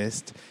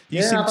unnoticed.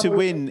 You seem to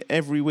win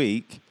every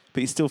week, but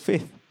you're still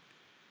 5th.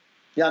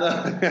 Yeah, I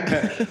know.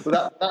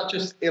 But that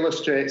just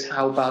illustrates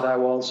how bad I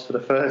was for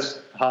the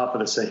first half of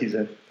the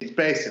season. It's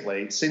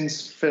basically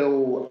since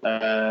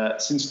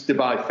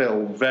Dubai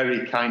Phil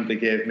very kindly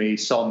gave me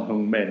Son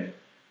Heung-min.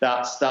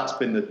 That's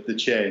been the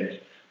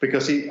change,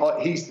 because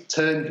he's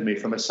turned me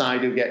from a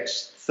side who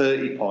gets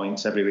 30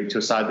 points every week to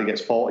a side that gets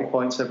 40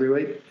 points every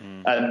week.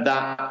 And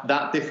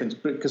that difference,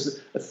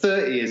 because a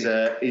 30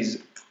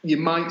 is you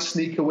might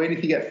sneak a win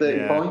if you get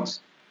 30 points.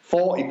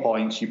 40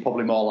 points, you're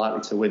probably more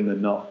likely to win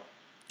than not.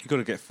 You've got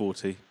to get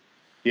 40.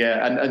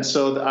 Yeah, and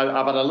so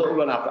I've had a little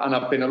run up, and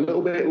I've been a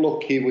little bit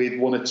lucky with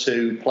 1 or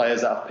 2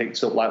 players that I've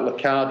picked up. Like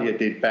Locadia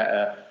did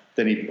better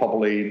than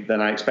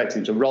I expected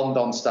him to.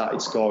 Rondon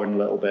started scoring a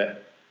little bit.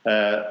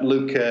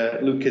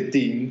 Luca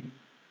Dean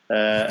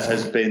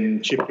has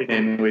been chipping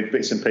in with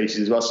bits and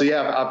pieces as well. So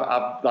yeah,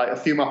 I've like a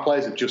few of my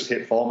players have just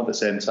hit form at the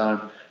same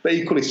time. But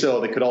equally so,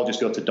 they could all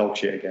just go to dog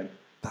shit again.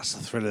 That's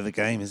the thrill of the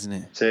game, isn't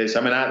it? So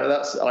I mean,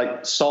 that's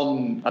like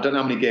Son. I don't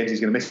know how many games he's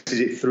going to miss.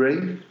 Is it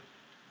 3?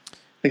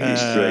 I think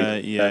it's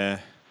 3. Yeah.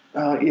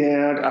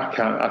 I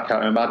can't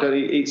remember.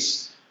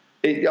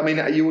 I mean,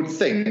 you would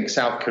think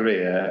South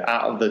Korea,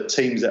 out of the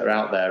teams that are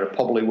out there, are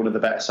probably one of the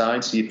better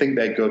sides. So you think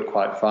they'd go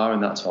quite far in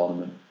that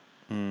tournament.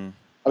 I mean,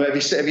 have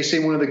you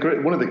seen one of the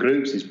groups? One of the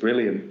groups is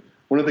brilliant.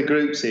 One of the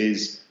groups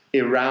is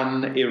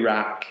Iran,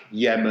 Iraq,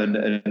 Yemen,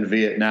 and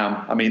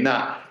Vietnam. I mean,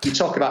 that you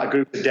talk about a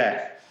group of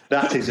death.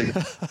 That is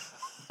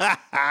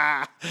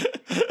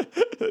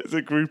it's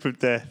a group of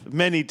death.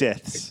 Many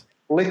deaths.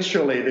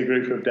 Literally the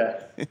group of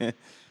death.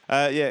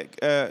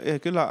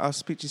 Good luck. I'll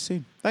speak to you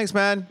soon. Thanks,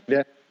 man.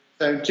 Yeah.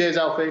 So, cheers,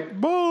 Alfie.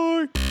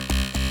 Bye. Who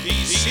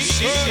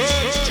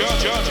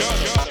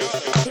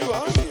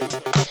are you?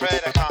 I'm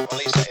afraid I can't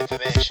release that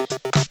information.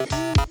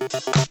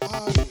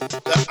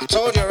 I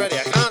told you already,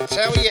 I can't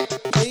tell you.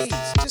 Please,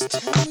 just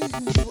tell me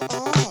who you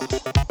are.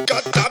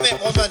 God damn it,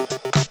 woman!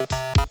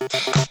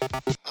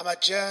 I'm a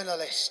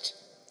journalist.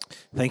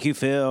 Thank you,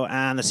 Phil,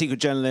 and the Secret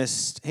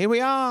Journalist. Here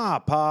we are,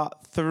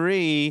 part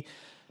 3.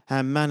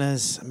 And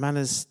Manners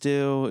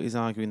still is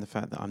arguing the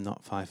fact that I'm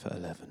not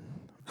 5'11".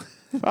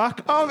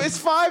 Fuck off!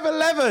 It's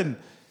 5'11".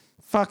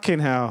 Fucking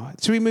hell!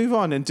 Should we move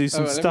on and do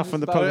some stuff on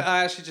the podcast?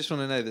 I actually just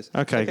want to know this.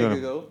 Okay, go on.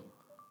 Google.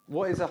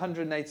 What is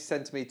 180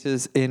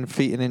 centimeters in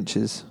feet and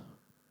inches?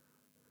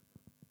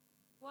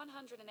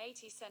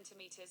 180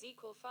 centimetres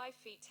equal 5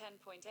 feet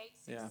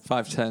 10.86. Yeah,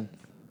 5'10".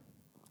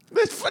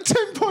 That's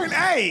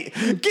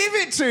 10.8. Give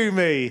it to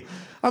me.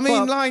 I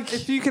mean,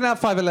 if you can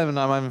have 5'11",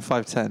 I'm having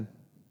 5'10".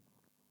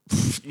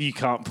 You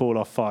can't pull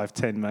off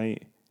 5'10",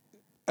 mate.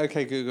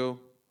 Okay, Google.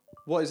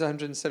 What is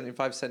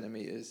 175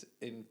 centimetres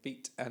in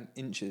feet and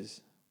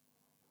inches?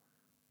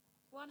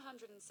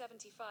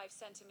 175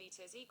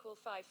 centimetres equal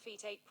 5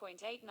 feet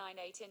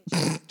 8.898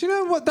 inches. Do you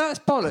know what? That's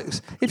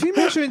bollocks. If you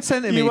measure in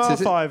centimetres... You are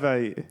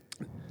 5'8".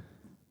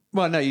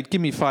 Well, no, you'd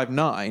give me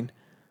 5'9".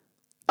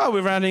 Oh,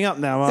 we're rounding up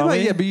now, are we?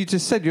 Yeah, but you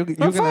just said you're Well,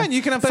 gonna... fine,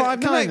 you can have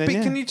 5'9", then,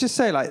 yeah. Can you just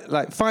say,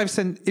 like 5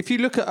 cent... If you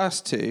look at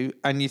us two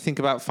and you think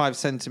about 5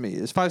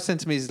 centimetres, 5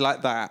 centimetres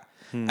like that,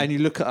 and you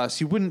look at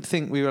us, you wouldn't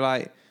think we were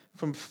like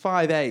from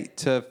 5'8"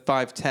 to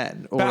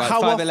 5'10", or But like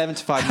how 5'11"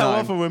 to 5'9". How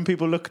often when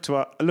people look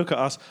at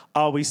us,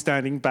 are we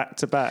standing back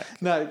to back?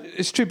 No,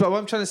 it's true. But what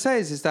I'm trying to say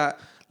is that,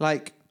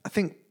 like, I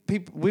think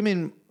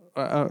women.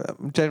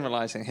 I'm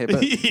generalising here, but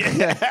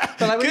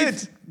But like,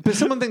 Good. But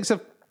someone thinks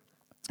of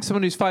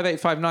someone who's 5'8",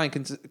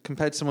 5'9",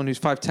 compared to someone who's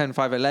 5'10",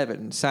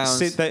 5'11", sounds.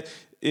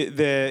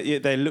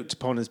 They're looked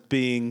upon as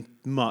being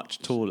much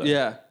taller.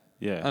 Yeah.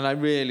 Yeah. And I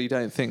really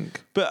don't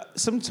think. But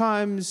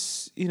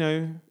sometimes,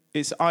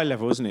 it's eye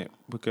level, isn't it,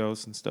 with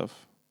girls and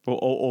stuff,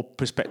 or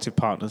prospective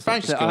partners. not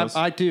Frankly, just girls.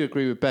 I do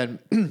agree with Ben.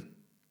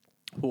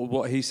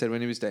 What he said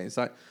when he was dating. It's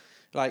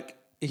like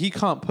he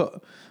can't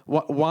put.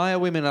 Why are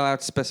women allowed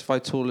to specify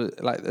taller,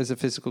 like, as a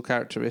physical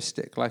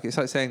characteristic? Like, it's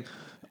like saying,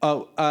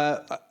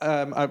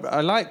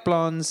 I like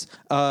blondes.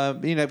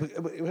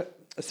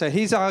 So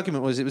his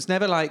argument was, it was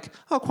never like,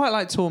 I quite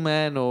like tall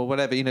men or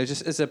whatever,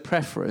 just as a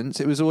preference.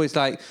 It was always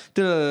like,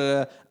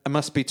 I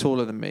must be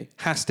taller than me,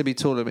 has to be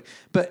taller than me.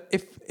 But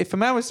if a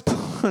man was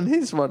on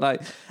his one,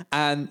 like,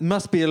 and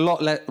must be a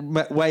lot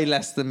way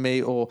less than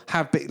me, or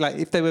have big, like,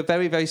 if they were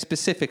very, very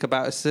specific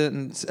about a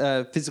certain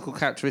physical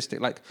characteristic,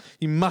 like,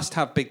 you must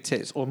have big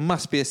tits or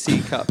must be a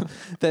C cup,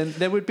 then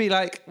there would be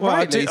like, Well, I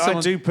rightly,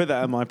 do put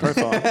that on my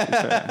profile.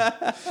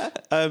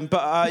 I'm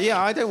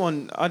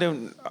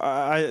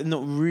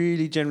not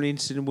really generally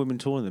interested in women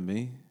taller than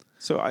me.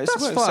 So it's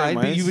That's worked the same fine,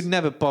 but ways. you would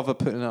never bother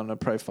putting it on a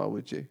profile,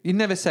 would you? You'd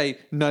never say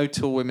no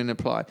tall women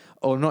apply,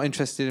 or not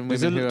interested in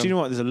women who do you know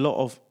what? There's a lot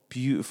of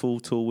beautiful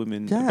tall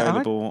women Yeah,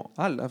 available.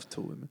 I love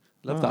tall women.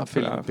 Love Oh, I that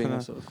feel feeling that, of being I feel a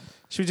that. sort of...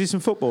 Should we do some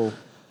football?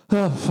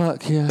 Oh,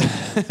 fuck, yeah.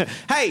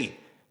 Hey,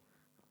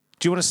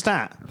 do you want a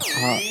stat?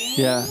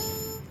 Yeah.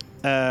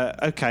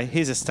 Okay,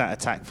 here's a stat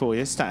attack for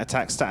you. Stat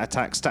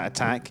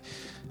attack.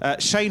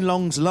 Shane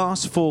Long's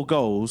last 4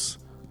 goals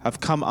have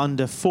come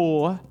under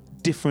 4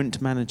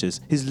 different managers.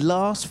 His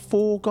last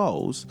 4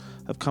 goals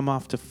have come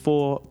under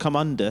 4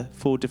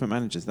 different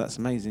managers. That's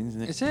amazing,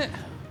 isn't it? Is it?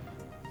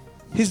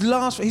 He's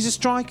a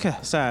striker,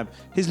 Sam.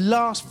 His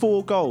last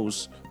 4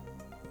 goals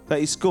that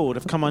he scored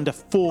have come under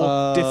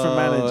 4 different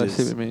managers. I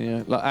see what you mean,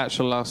 yeah. Like,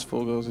 actual last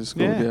 4 goals he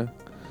scored, Yeah. yeah.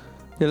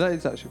 Yeah, that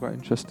is actually quite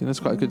interesting. That's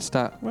quite a good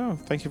stat. Well,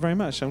 thank you very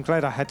much. I'm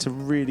glad I had to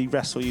really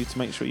wrestle you to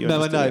make sure you No,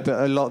 I understood know, it.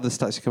 but a lot of the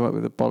stats you come up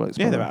with are bollocks.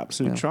 Yeah, by the they're way.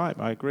 absolute Yeah. tripe.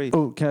 I agree.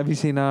 Oh, have you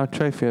seen our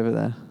trophy over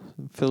there?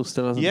 Phil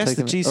still hasn't Yes,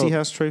 the taken it. GC Oh,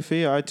 House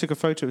trophy. I took a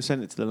photo and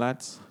sent it to the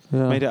lads.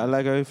 yeah. Made it a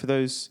Lego for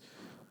those.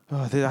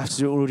 Oh, they have to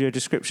do audio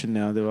description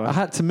now, do I? I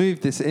had to move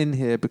this in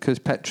here because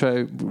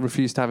Petro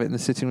refused to have it in the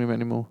sitting room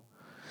anymore.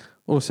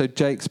 Also,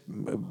 Jake's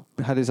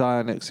had his eye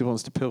on it because he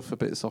wants to pilfer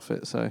bits off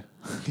it. So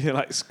You're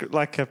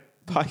like a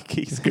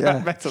pikey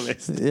scrap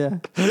metalist. yeah,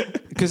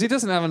 because he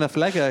doesn't have enough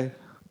Lego.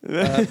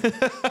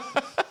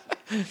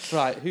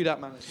 Right, who that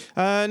manager?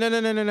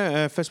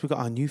 No. First, we've got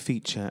our new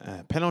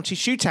feature, penalty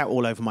shootout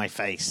all over my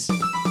face.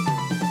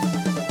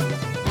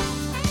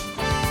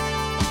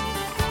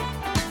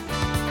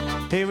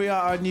 Here we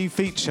are, our new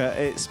feature.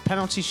 It's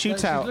penalty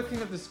shootout. She's looking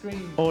at the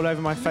screen. All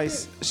over my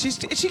face. She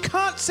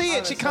can't see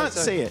it. Oh, She sorry, can't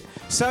sorry. see it.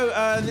 So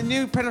the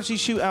new penalty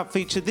shootout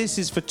feature. This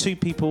is for 2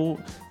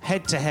 people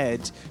head to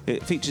head.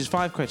 It features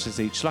 5 questions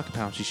each, like a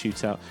penalty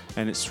shootout,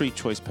 and it's 3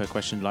 choice per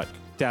question, like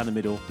down the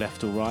middle,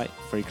 left or right.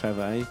 Very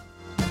clever, eh?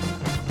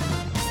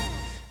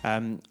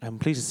 I'm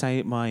pleased to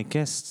say my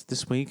guests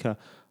this week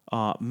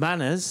are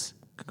Manners.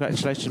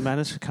 Congratulations,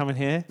 Manners, for coming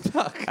here.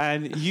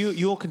 And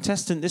your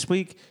contestant this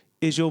week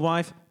is your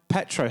wife,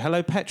 Petro.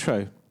 Hello,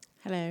 Petro.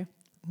 Hello.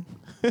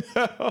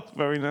 Oh,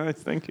 very nice,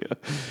 thank you.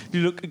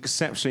 You look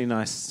exceptionally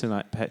nice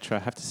tonight, Petra,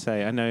 I have to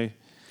say. I know.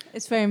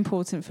 It's very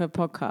important for a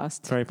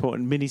podcast. Very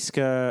important. Mini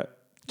skirt,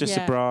 just a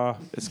Yeah. bra,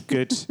 it's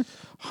good.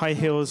 High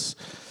heels,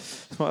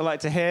 that's what I like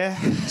to hear.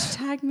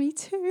 Hashtag me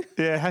too.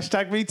 Yeah,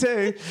 hashtag me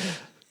too.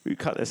 We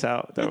cut this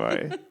out, don't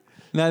worry.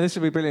 No, this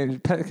would be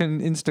brilliant. Pet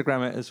can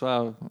Instagram it as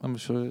well. I'm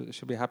sure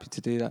she'll be happy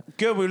to do that.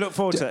 Good, we look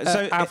forward to it.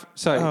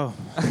 Sorry.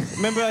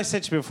 Remember I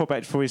said to you before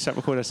we start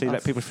recording, I said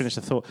let people finish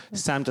the thought.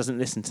 Sam doesn't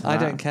listen to that. I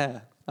don't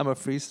care. I'm a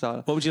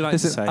freestyler. What would you like to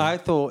say? I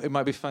thought it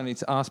might be funny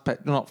to ask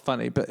not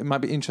funny, but it might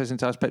be interesting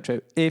to ask Petro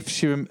if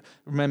she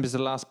remembers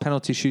the last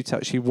penalty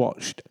shootout she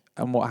watched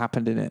and what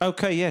happened in it.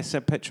 Okay, yes.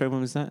 So Petro,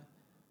 when was that?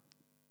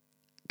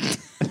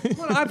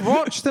 Well, I've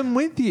watched them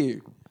with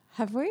you.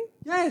 Have we?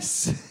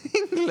 Yes,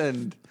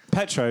 England.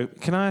 Petro,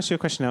 can I ask you a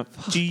question now?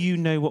 Do you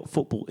know what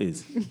football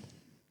is?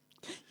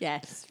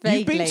 Yes. Vaguely.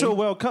 You've been to a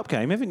World Cup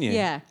game, haven't you?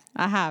 Yeah,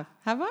 I have.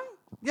 Have I?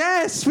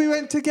 Yes, we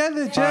went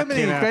together.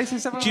 Germany. Fucking hell.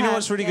 Greatest ever. Do you know have.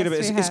 what's really good Yes,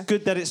 about it? we It's have.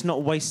 good that it's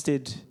not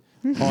wasted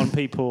on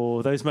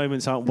people. Those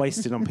moments aren't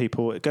wasted on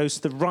people. It goes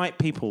to the right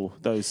people,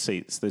 those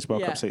seats, those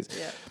World Cup seats.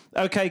 Yeah.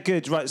 Okay,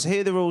 good. Right, so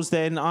here are the rules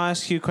then. I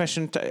ask you a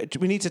question.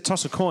 We need to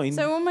toss a coin.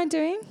 So what am I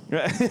doing?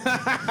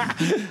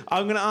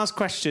 I'm going to ask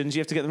questions. You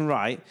have to get them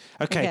right.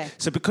 Okay.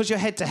 So because you're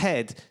head to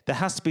head, there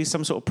has to be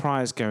some sort of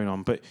prize going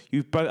on. But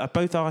I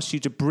both asked you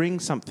to bring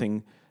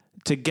something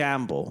to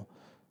gamble.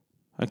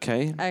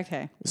 Okay.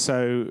 Okay.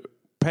 So,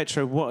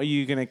 Petra, what are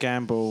you going to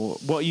gamble?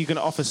 What are you going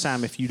to offer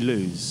Sam if you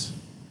lose?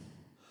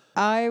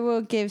 I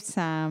will give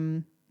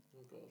Sam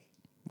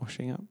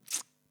Washing up.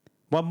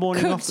 One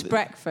morning off. Cooked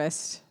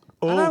breakfast.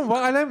 I don't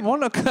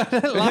want to. I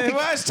don't like.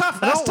 Well, it's tough.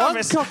 I That's don't tough. want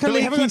It's- but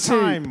we haven't got cock-a-leaky tea.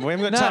 time. We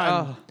haven't got No,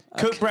 time.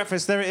 Cooked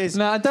breakfast. There it is.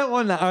 No, I don't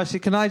want that. Actually,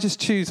 can I just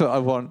choose what I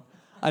want?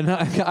 I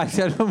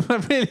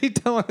really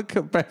don't want to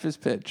cook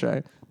breakfast,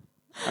 Petro.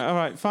 All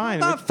right, fine.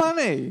 Not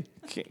funny.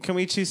 Can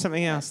we choose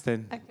something else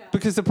then?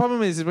 Because the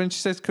problem is when she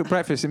says cook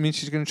breakfast, it means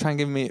she's going to try and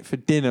give me it for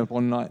dinner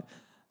one night.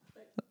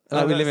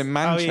 Like we live in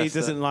Manchester. Oh, yeah, he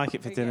doesn't like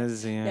it for dinner,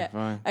 does he? Yeah,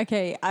 fine.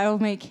 Okay, I'll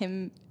make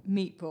him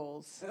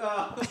meatballs.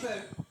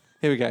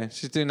 Here we go.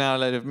 She's doing now a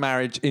load of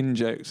marriage in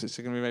jokes. It's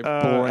going to be very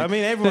boring. I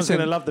mean, everyone's Listen,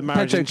 going to love the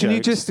marriage Pedro, in can you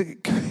jokes.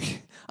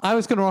 just... I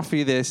was going to offer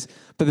you this,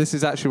 but this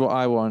is actually what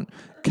I want.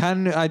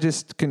 Can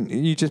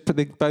you just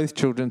put both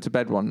children to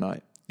bed one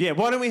night? Yeah,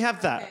 why don't we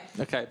have that?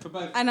 Okay. For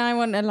both. And I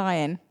want a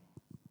lion.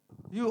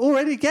 You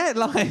already get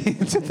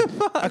lions.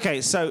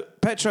 Okay, so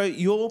Petro,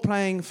 you're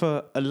playing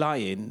for a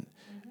lion.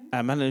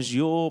 Manners,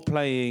 you're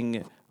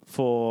playing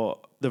for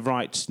the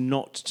right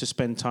not to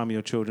spend time with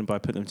your children by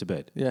putting them to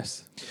bed.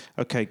 Yes.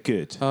 Okay,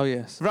 good. Oh,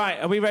 yes. Right,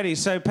 are we ready?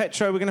 So,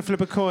 Petro, we're going to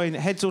flip a coin.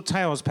 Heads or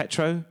tails,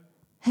 Petro?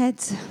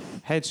 Heads.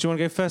 Heads, do you want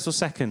to go first or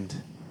second?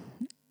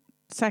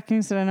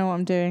 Seconds, I don't know what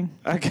I'm doing.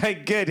 Okay,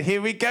 good.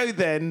 Here we go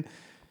then.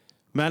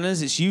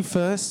 Manners, it's you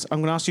first. I'm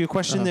going to ask you a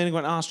question, then I'm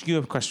going to ask you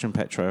a question,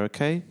 Petro,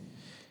 okay?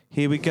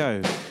 Here we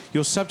go.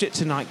 Your subject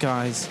tonight,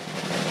 guys,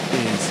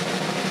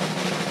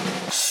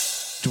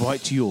 is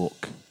Dwight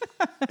York.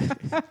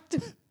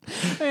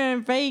 I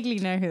vaguely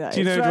know who that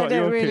Do you is. know but Dwight I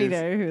don't York really is?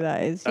 know who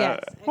that is. Yes.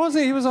 Was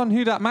he? He was on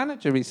Who Dat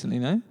Manager recently,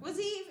 no? Was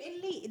he in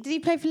Leeds? Did he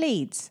play for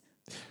Leeds?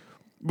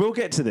 We'll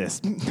get to this.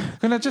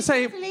 Can I just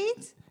say... For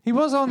Leeds? He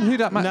was on Who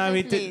Dat Manager... No,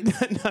 he for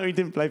didn't. No, he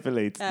didn't play for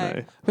Leeds. Oh.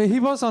 No, But he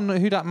was on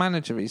Who Dat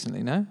Manager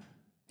recently, no?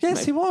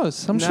 Yes, he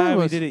was. I'm sure he no,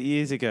 was. we did it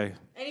years ago,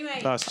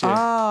 Anyway, last year.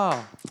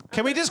 Ah.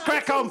 Can we just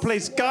crack on,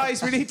 please,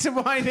 guys? We need to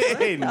wind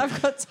it in.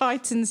 I've got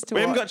Titans to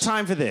We watch. haven't got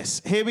time for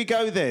this. Here we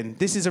go then.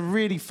 This is a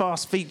really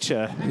fast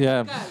feature.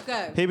 Yeah.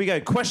 Go. Here we go.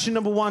 Question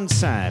number 1,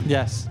 Sam.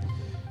 Yes.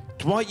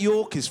 Dwight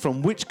York is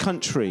from which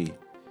country?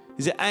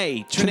 Is it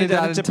A, Trinidad Trinidad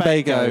and and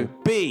Tobago, Tobago.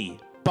 B,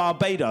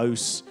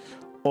 Barbados,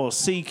 or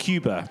C,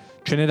 Cuba?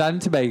 Trinidad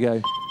and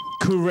Tobago.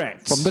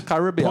 Correct. From the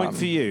Caribbean. Point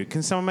for you.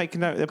 Can someone make a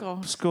note of the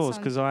Gosh, scores?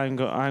 sorry. Because I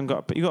haven't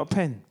got. You got a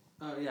pen?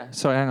 Oh, yeah.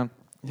 Sorry, hang on.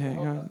 Yeah. You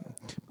got...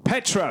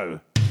 Petro,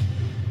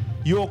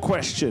 your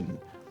question.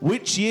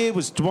 Which year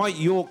was Dwight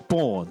York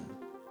born?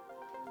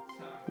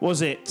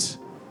 Was it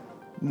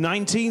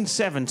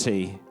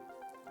 1970,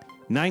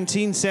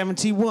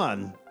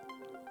 1971,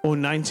 or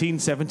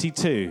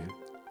 1972?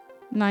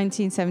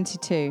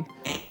 1972.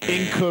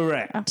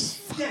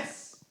 Incorrect.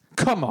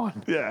 Come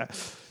on. Yeah.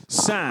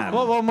 Sam.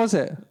 What one was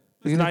it?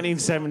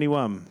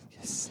 1971.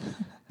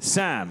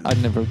 Sam. I'd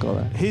never have got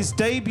that. His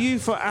debut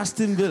for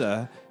Aston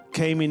Villa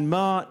came in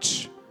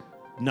March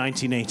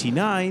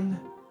 1989,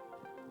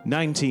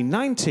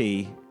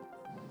 1990,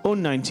 or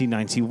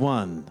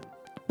 1991.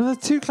 Well, they're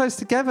too close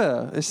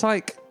together. It's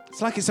like...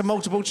 It's like it's a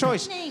multiple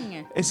choice.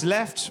 It's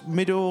left,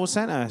 middle, or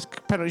centre. It's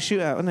a penalty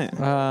shootout, isn't it?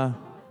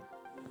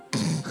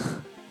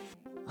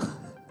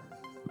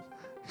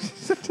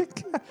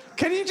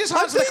 Can you just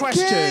answer the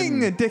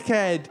question?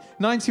 Dickhead.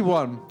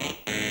 91.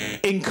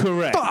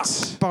 Incorrect. Fuck.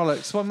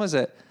 Bollocks. When was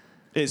it?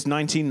 It's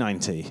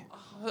 1990.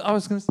 I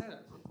was going to say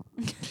that.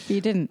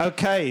 You didn't.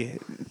 Okay.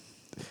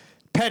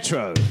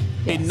 Petro.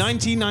 In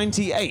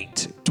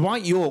 1998,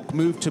 Dwight York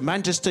moved to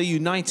Manchester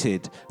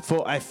United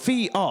for a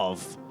fee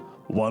of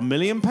 £1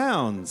 million,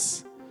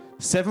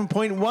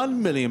 £7.1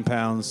 million,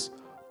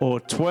 or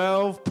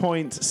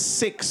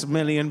 £12.6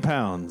 million.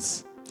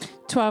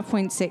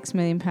 12.6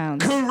 million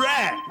pounds.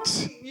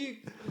 Correct. You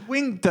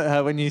winked at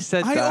her when you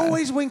said I that.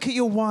 always wink at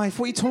your wife.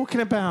 What are you talking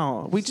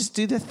about? We just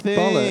do the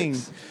thing.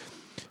 Bollocks.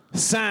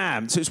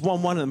 Sam, so it's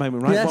 1-1 at the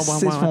moment, right? Yes,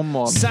 1-1. it's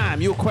 1-1.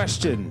 Sam, your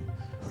question.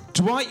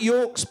 Dwight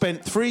York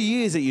spent 3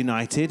 years at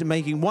United,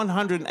 making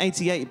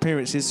 188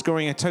 appearances,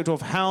 scoring a total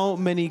of how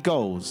many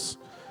goals?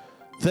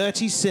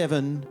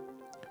 37,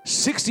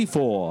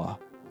 64,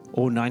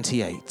 or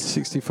 98?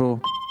 64.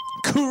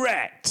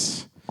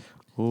 Correct.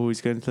 Oh,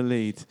 he's going to the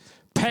lead.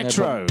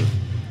 Petro.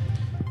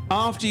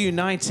 After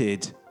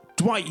United,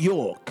 Dwight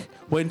York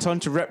went on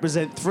to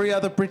represent 3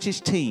 other British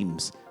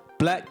teams: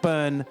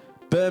 Blackburn,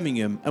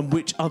 Birmingham, and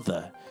which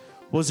other?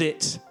 Was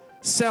it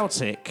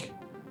Celtic,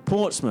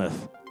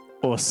 Portsmouth,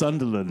 or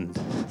Sunderland?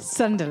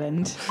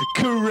 Sunderland.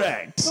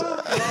 Correct.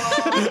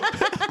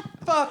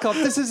 Fuck off.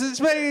 It's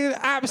very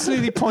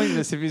absolutely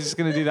pointless if you're just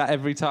going to do that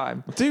every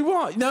time. Do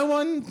what? No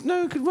one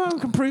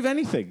can prove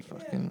anything.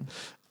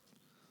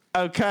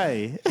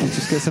 Okay.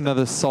 Just gets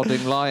another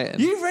sodding lion.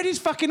 You've read his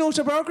fucking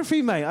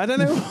autobiography, mate. I don't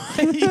know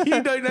why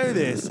you don't know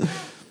this.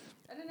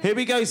 Here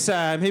we go,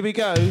 Sam. Here we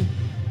go.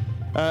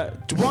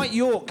 Dwight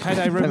York had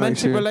a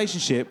romantic sure.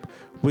 relationship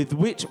with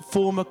which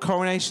former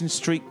Coronation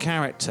Street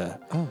character?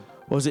 Oh.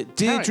 Was it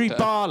Deirdre Character?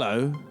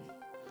 Barlow,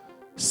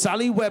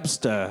 Sally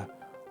Webster,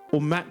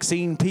 or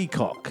Maxine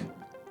Peacock?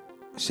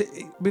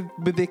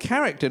 With the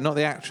character, not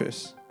the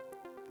actress.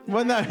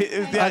 Well, no, it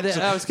was the I actress.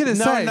 was gonna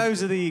no say. one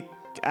knows who the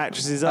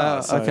actresses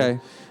are. so- Okay.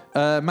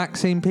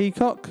 Maxine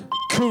Peacock.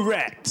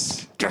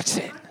 Correct. Got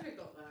it.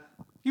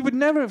 You would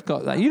never have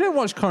got that. You don't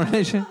watch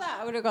Coronation.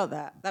 I would have got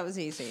that. That was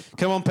easy.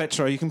 Come on,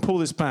 Petro, you can pull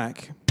this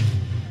back.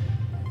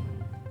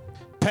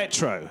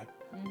 Petro.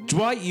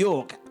 Dwight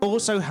York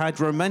also had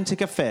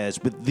romantic affairs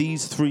with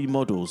these 3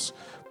 models,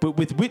 but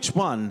with which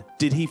one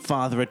did he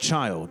father a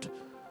child?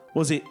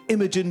 Was it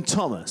Imogen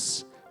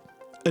Thomas,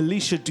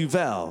 Alicia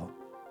Duval,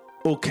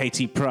 or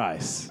Katie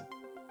Price?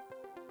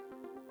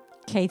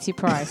 Katie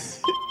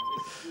Price.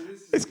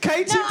 It's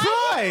Katie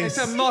Price!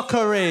 It's a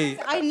mockery.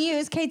 I knew it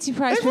was Katie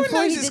Price. Everyone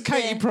before knows you it's did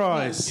Katie the-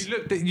 Price.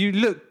 You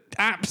looked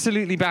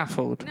absolutely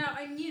baffled. No,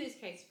 I knew it was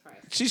Katie Price.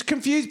 She's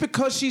confused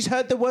because she's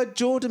heard the word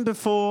Jordan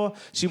before.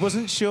 She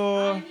wasn't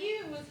sure. I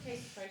knew it was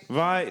Katie Price.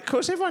 Right, of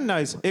course everyone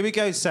knows. Here we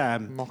go,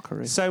 Sam.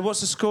 Mockery. So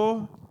what's the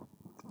score?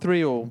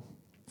 3-3.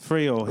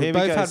 3-3. We Here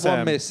both we go, had Sam.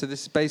 one miss, so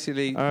this is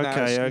basically.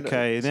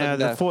 Okay. Now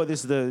left.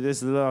 this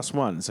is the last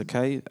ones.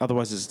 Okay,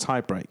 otherwise it's a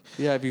tie break.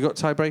 Yeah, have you got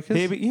tiebreakers?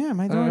 Yeah,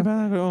 mate, don't worry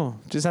about that at all.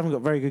 Just haven't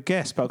got very good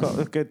guests, but I've got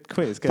a good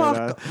quiz.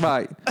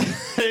 Right.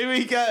 Here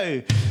we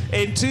go.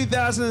 In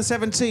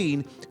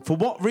 2017, for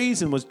what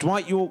reason was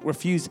Dwight York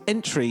refused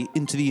entry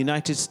into the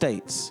United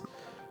States?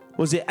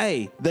 Was it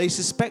A, they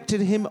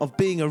suspected him of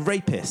being a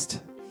rapist?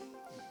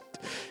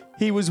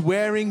 He was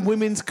wearing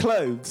women's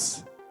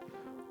clothes?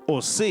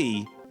 Or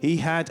C, he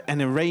had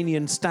an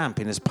Iranian stamp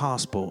in his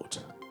passport?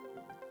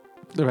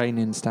 The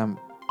Iranian stamp.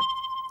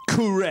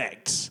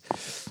 Correct.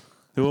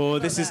 Oh,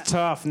 this is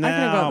tough. could've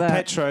Now, got that.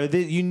 Petro,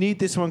 you need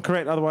this one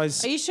correct,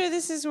 otherwise... Are you sure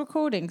this is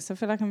recording? Because I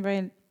feel like I'm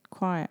very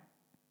quiet.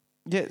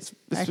 Yeah, it's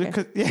Okay.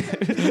 because... Yeah.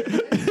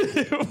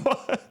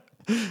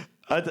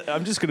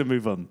 I'm just going to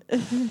move on.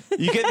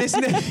 You get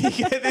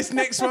this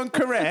next one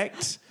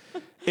correct,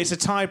 it's a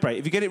tie break.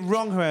 If you get it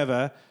wrong,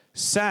 however,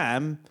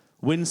 Sam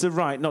wins the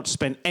right not to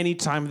spend any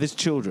time with his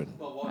children.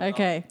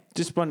 Okay.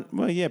 Just one...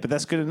 Well, yeah, but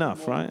that's good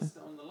enough, right?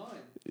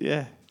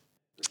 Yeah.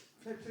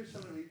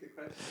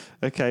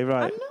 Okay,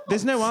 right.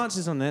 There's no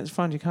answers on there. It's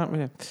fine. You can't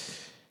read it.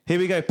 Here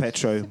we go,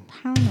 Petro.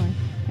 Paranoid.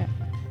 Yeah.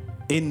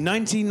 In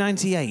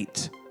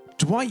 1998,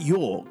 Dwight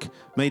York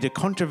made a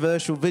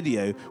controversial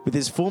video with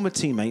his former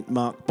teammate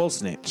Mark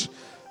Bosnich.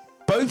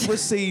 Both were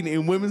seen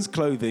in women's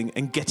clothing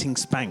and getting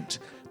spanked.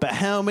 But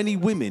how many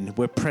women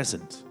were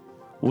present?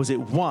 Was it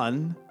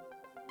 1,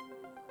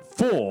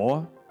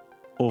 4,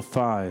 or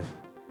 5?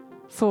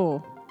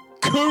 4.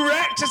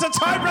 Correct! It's a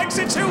tie-break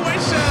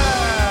situation!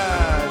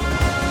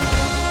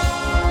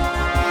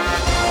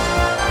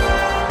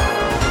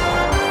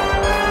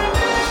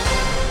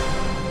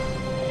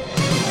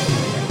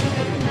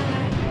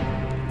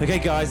 Okay,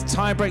 guys,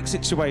 tie-break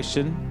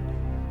situation.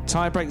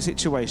 Tie-break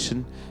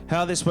situation.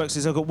 How this works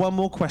is I've got one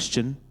more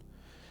question.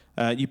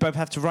 You both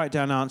have to write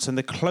down an answer, and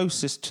the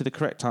closest to the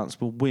correct answer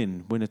will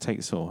win. Winner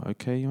takes all.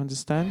 Okay, you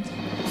understand?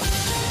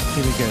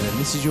 Here we go then.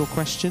 This is your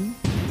question.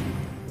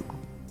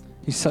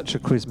 He's such a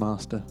quiz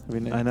master.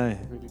 Really. I know.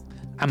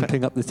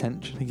 Amping up the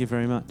tension. Thank you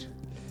very much.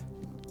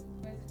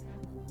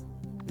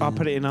 I'll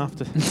put it in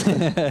after.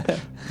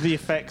 The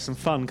effects and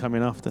fun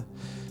coming after.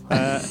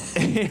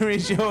 Here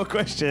is your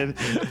question.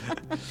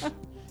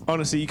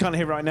 Honestly, you can't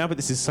hear right now, but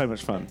this is so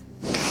much fun.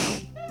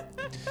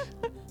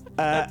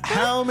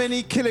 How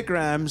many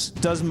kilograms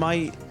does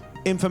my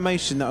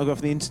information that I got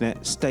from the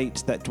internet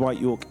state that Dwight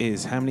York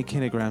is? How many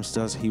kilograms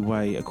does he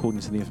weigh according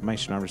to the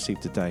information I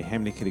received today? How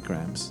many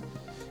kilograms?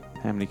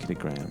 How many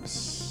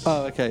kilograms?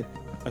 Oh, okay.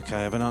 Okay,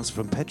 I have an answer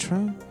from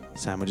Petro.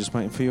 Sam, we're just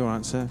waiting for your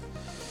answer.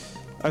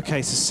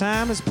 Okay, so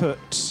Sam has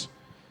put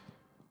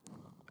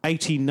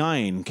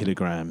 89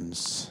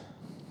 kilograms,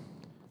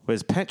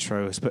 whereas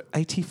Petro has put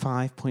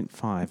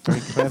 85.5. Very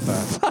clever.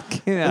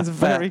 Fucking That's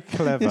very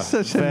clever. You're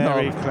such a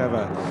very knob.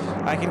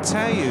 clever. I can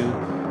tell you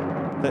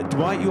that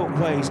Dwight York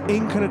weighs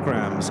in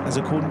kilograms, as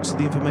according to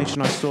the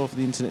information I saw from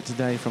the internet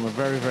today from a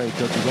very, very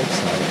dodgy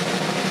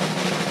website.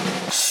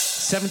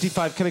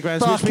 75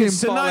 kilograms, which Fucking means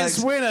tonight's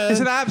bollocks. winner It's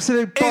an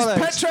absolute is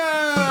bollocks. Petro!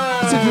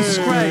 It's a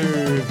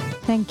disgrace.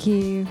 Thank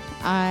you.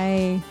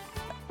 I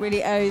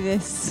really owe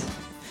this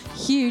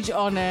huge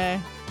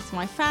honour to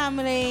my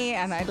family,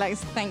 and I'd like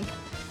to thank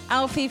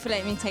Alfie for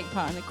letting me take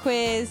part in the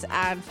quiz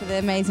and for the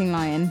amazing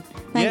lion.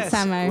 Thanks, Yes.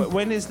 Samo.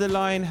 When is the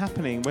line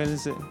happening? When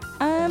is it?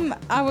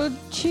 I will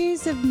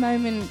choose a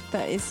moment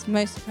that is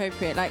most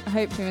appropriate, like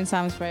hopefully when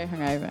Sam's very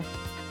hungover.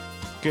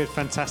 Good,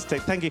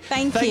 fantastic. Thank you.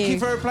 Thank you. Thank you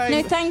for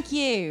playing. No, thank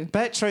you.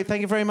 Petro,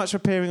 thank you very much for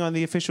appearing on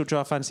the official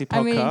Draft Fantasy podcast.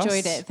 I really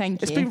enjoyed it.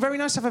 Thank It's you. been very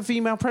nice to have a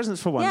female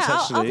presence for once, Yeah,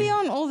 actually. I'll be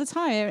on all the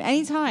time,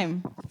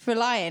 anytime. For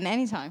Lion,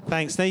 anytime.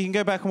 Thanks. Now you can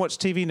go back and watch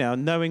TV now,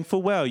 knowing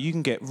full well you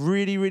can get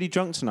really, really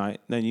drunk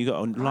tonight. Then you got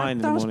a line in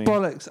the That was morning.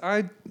 bollocks.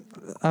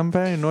 I'm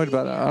very annoyed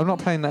about that. I'm not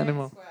playing that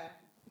anymore.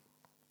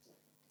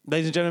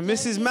 Ladies and gentlemen,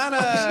 Mrs.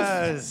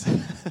 Manners.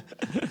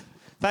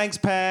 Thanks,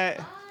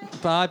 Pet.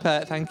 Bye,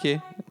 Pet. Thank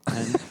you.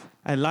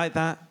 And like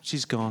that,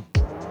 she's gone.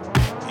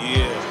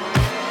 Yeah.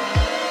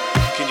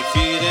 Can you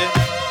feel it?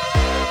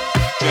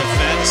 Draft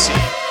fantasy.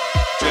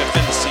 Draft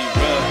fantasy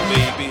rub,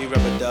 baby.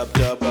 Rubber dub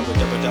dub, rubber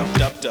dub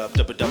dub dub dub,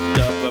 rubber dub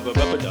dub, rubber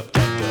dub dub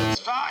dub.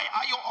 Why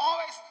are you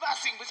always the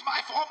dancing with my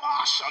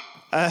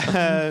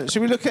formation.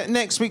 Should we look at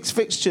next week's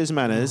fixtures,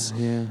 Manners? Do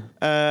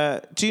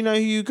you know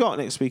who you got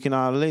next week in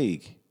our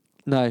league?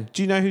 No.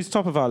 Do you know who's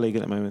top of our league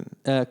at the moment?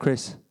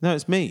 Chris. No,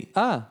 it's me.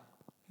 Ah.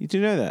 You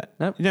do know that?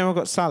 Nope. You know I've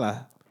got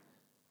Salah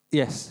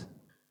Yes.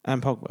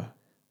 and Pogba.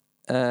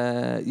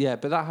 Yeah,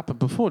 but that happened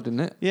before,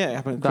 didn't it? Yeah, it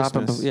happened at That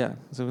Christmas. happened yeah.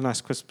 It's a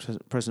nice Christmas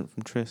present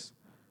from Tris.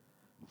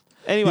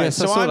 Anyway,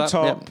 Yes, I so saw I'm that,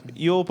 top,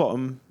 you're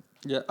bottom.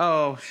 Yeah.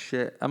 Oh,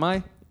 shit. Am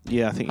I?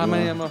 Yeah, I think How you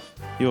many are. am I off?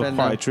 You're Ben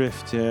quite now?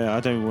 adrift, yeah. I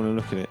don't even want to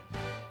look at it.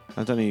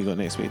 I don't know who you got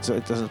next week. So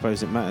it doesn't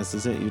suppose it matters,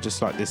 does it? You're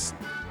just like this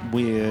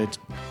weird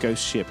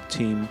ghost ship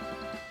team.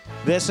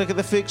 Let's look at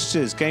the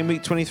fixtures. Game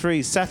week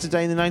 23,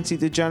 Saturday the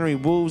 19th of January,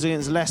 Wolves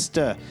against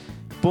Leicester,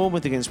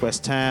 Bournemouth against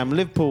West Ham,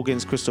 Liverpool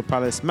against Crystal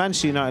Palace,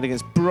 Manchester United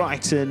against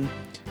Brighton,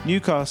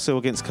 Newcastle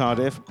against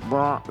Cardiff.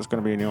 It's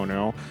going to be a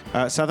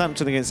 0-0.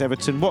 Southampton against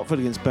Everton, Watford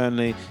against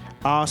Burnley,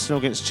 Arsenal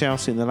against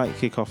Chelsea in the late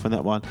kick-off in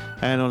that one.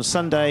 And on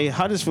Sunday,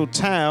 Huddersfield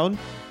Town,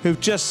 who've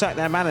just sacked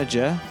their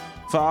manager,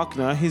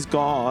 Wagner, he's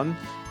gone,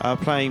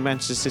 playing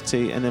Manchester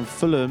City, and then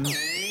Fulham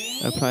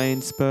are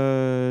playing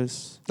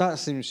Spurs. That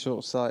seems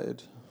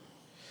short-sighted.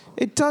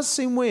 It does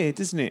seem weird,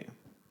 doesn't it?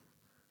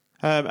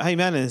 Hey,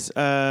 Manners,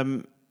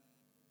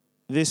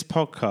 this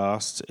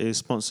podcast is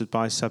sponsored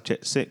by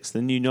Subject 6,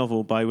 the new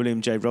novel by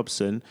William J.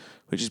 Robson,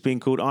 which has been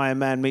called Iron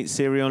Man Meets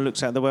Sirion,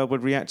 looks at the world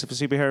would react if a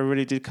superhero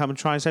really did come and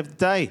try and save the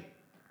day.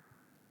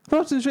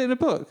 Robson's written a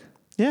book?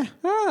 Yeah.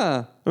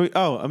 Ah. We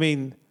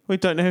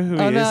don't know who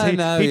he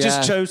is. He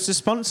just chose to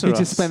sponsor us. He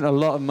just spent a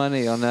lot of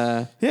money on...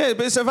 Yeah,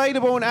 but it's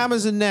available on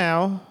Amazon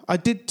now. I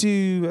did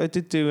do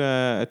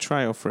a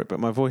trial for it, but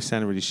my voice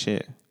sounded really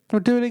shit. We'll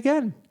do it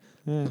again.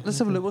 Yeah. Let's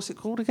have a look. What's it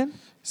called again?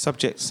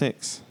 Subject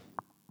 6.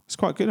 It's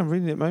quite good. I'm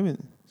reading it at the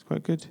moment. It's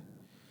quite good.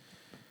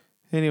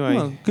 Anyway.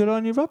 Well, good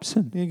on you,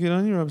 Robson. Yeah, good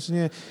on you, Robson.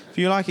 Yeah. If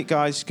you like it,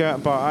 guys, go out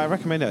and buy it. I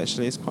recommend it,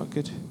 actually. It's quite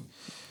good.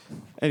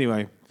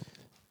 Anyway.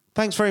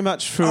 Thanks very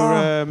much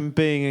for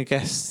being a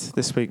guest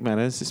this week,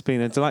 Manners. It's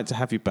been a delight to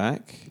have you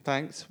back.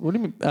 Thanks. What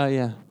do you mean?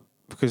 Yeah.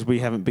 Because we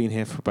haven't been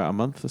here for about a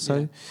month or so.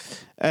 Yeah.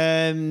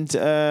 And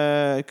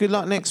good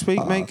luck next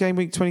week, mate. Game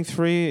week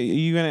 23. Are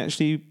you going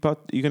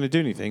to do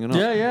anything or not?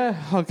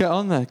 Yeah. I'll get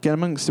on there. Get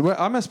amongst it.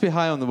 I must be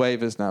high on the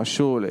waivers now,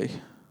 surely.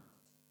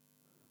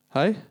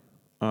 Hey?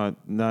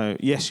 No.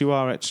 Yes, you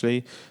are,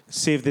 actually.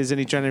 See if there's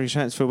any January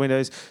transfer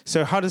windows.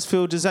 So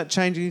Huddersfield, does that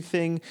change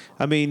anything?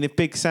 I mean, if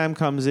Big Sam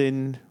comes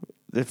in,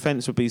 the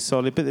defence will be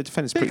solid, but the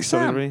defence is pretty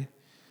solid, really.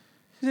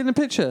 He's in the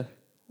picture?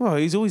 Well,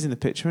 he's always in the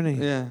picture, isn't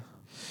he? Yeah.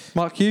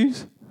 Mark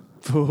Hughes?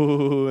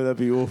 Oh, that'd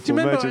be awful. Do you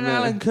remember when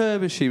Alan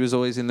Kirby was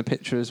always in the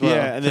picture as well?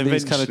 Yeah, and then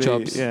these kind of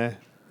jobs. Yeah.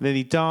 Then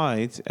he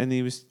died, and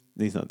he's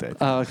not dead.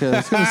 Oh, okay. I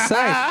was going to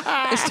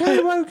say, is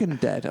Terry Wogan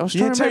dead? I was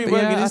trying to remember.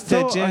 Wogan is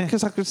dead. Yeah,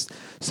 because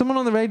someone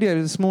on the radio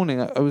this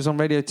morning. I was on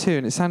Radio 2,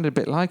 and it sounded a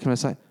bit like him. I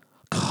was like,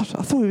 God,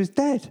 I thought he was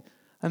dead.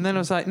 And then I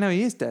was like, no,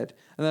 he is dead.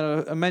 And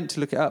then I meant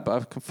to look it up,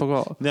 but I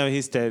forgot. No,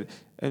 he's dead.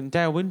 And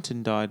Dale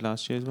Winton died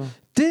last year as well.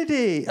 Did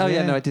he? Oh,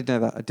 yeah, no, I did know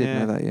that.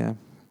 Know that, yeah.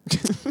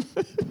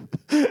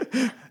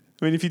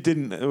 I mean, if you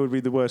didn't, it would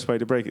be the worst way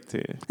to break it to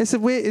you. It's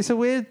a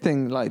weird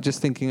thing, like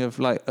just thinking of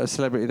like a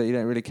celebrity that you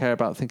don't really care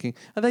about, thinking,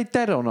 are they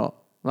dead or not?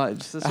 Like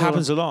it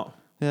happens a lot.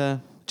 Yeah.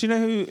 Do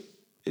you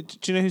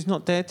know who's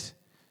not dead?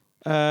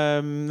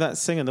 That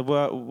singer, the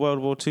World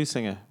War II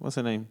singer. What's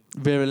her name?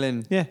 Vera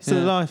Lynn. Yeah,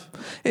 still alive.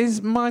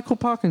 Is Michael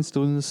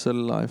Parkinson still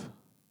alive?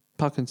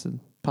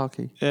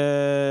 Parky.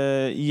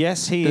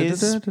 Yes, he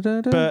is.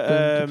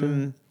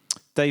 But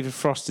David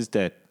Frost is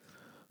dead.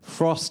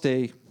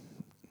 Frosty.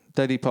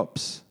 Daddy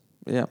Pops.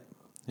 Yeah.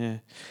 Yeah.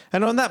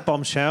 And on that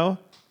bombshell,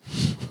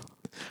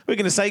 we're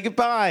going to say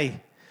goodbye.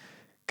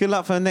 Good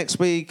luck for next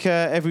week,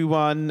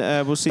 everyone.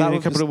 We'll see you in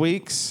a couple of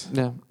weeks.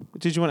 Yeah.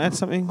 Did you want to add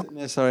something?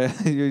 No, sorry.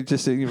 You're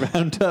just doing your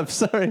roundup.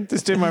 Sorry.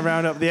 Just doing my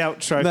roundup, the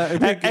outro.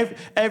 No,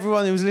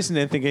 everyone who was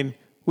listening thinking,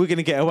 we're going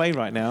to get away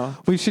right now.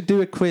 We should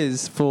do a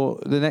quiz for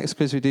the next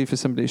quiz we do for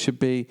somebody. Should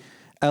be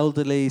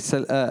elderly,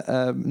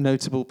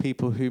 notable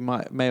people who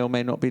may or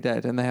may not be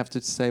dead, and they have to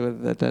say whether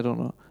they're dead or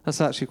not.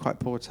 That's actually quite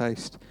poor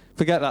taste.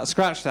 Forget that.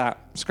 Scratch that.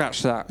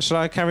 Shall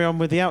I carry on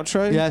with the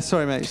outro? Yeah,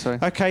 sorry, mate. Sorry.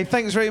 Okay,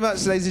 thanks very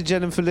much, ladies and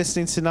gentlemen, for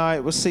listening tonight.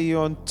 We'll see you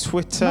on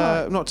Twitter.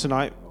 No. Not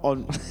tonight,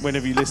 on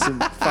whenever you listen.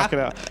 Fuck it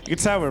up. You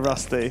can tell we're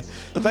rusty.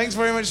 Thanks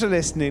very much for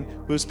listening.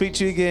 We'll speak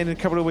to you again in a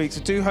couple of weeks.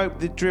 I do hope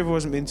the drivel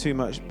hasn't been too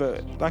much,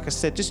 but like I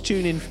said, just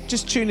tune in for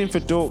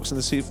Dorks and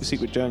the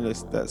Secret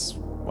Journalist. That's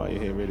why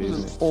you're here, really,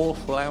 isn't it?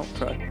 Awful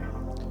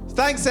outro.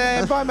 Thanks,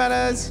 Em. Bye,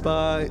 Manners.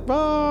 Bye.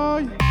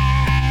 Bye.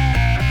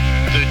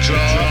 The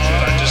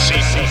Draft Fantasy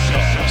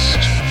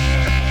Podcast.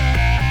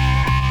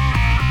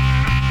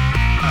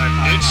 And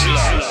it's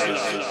live.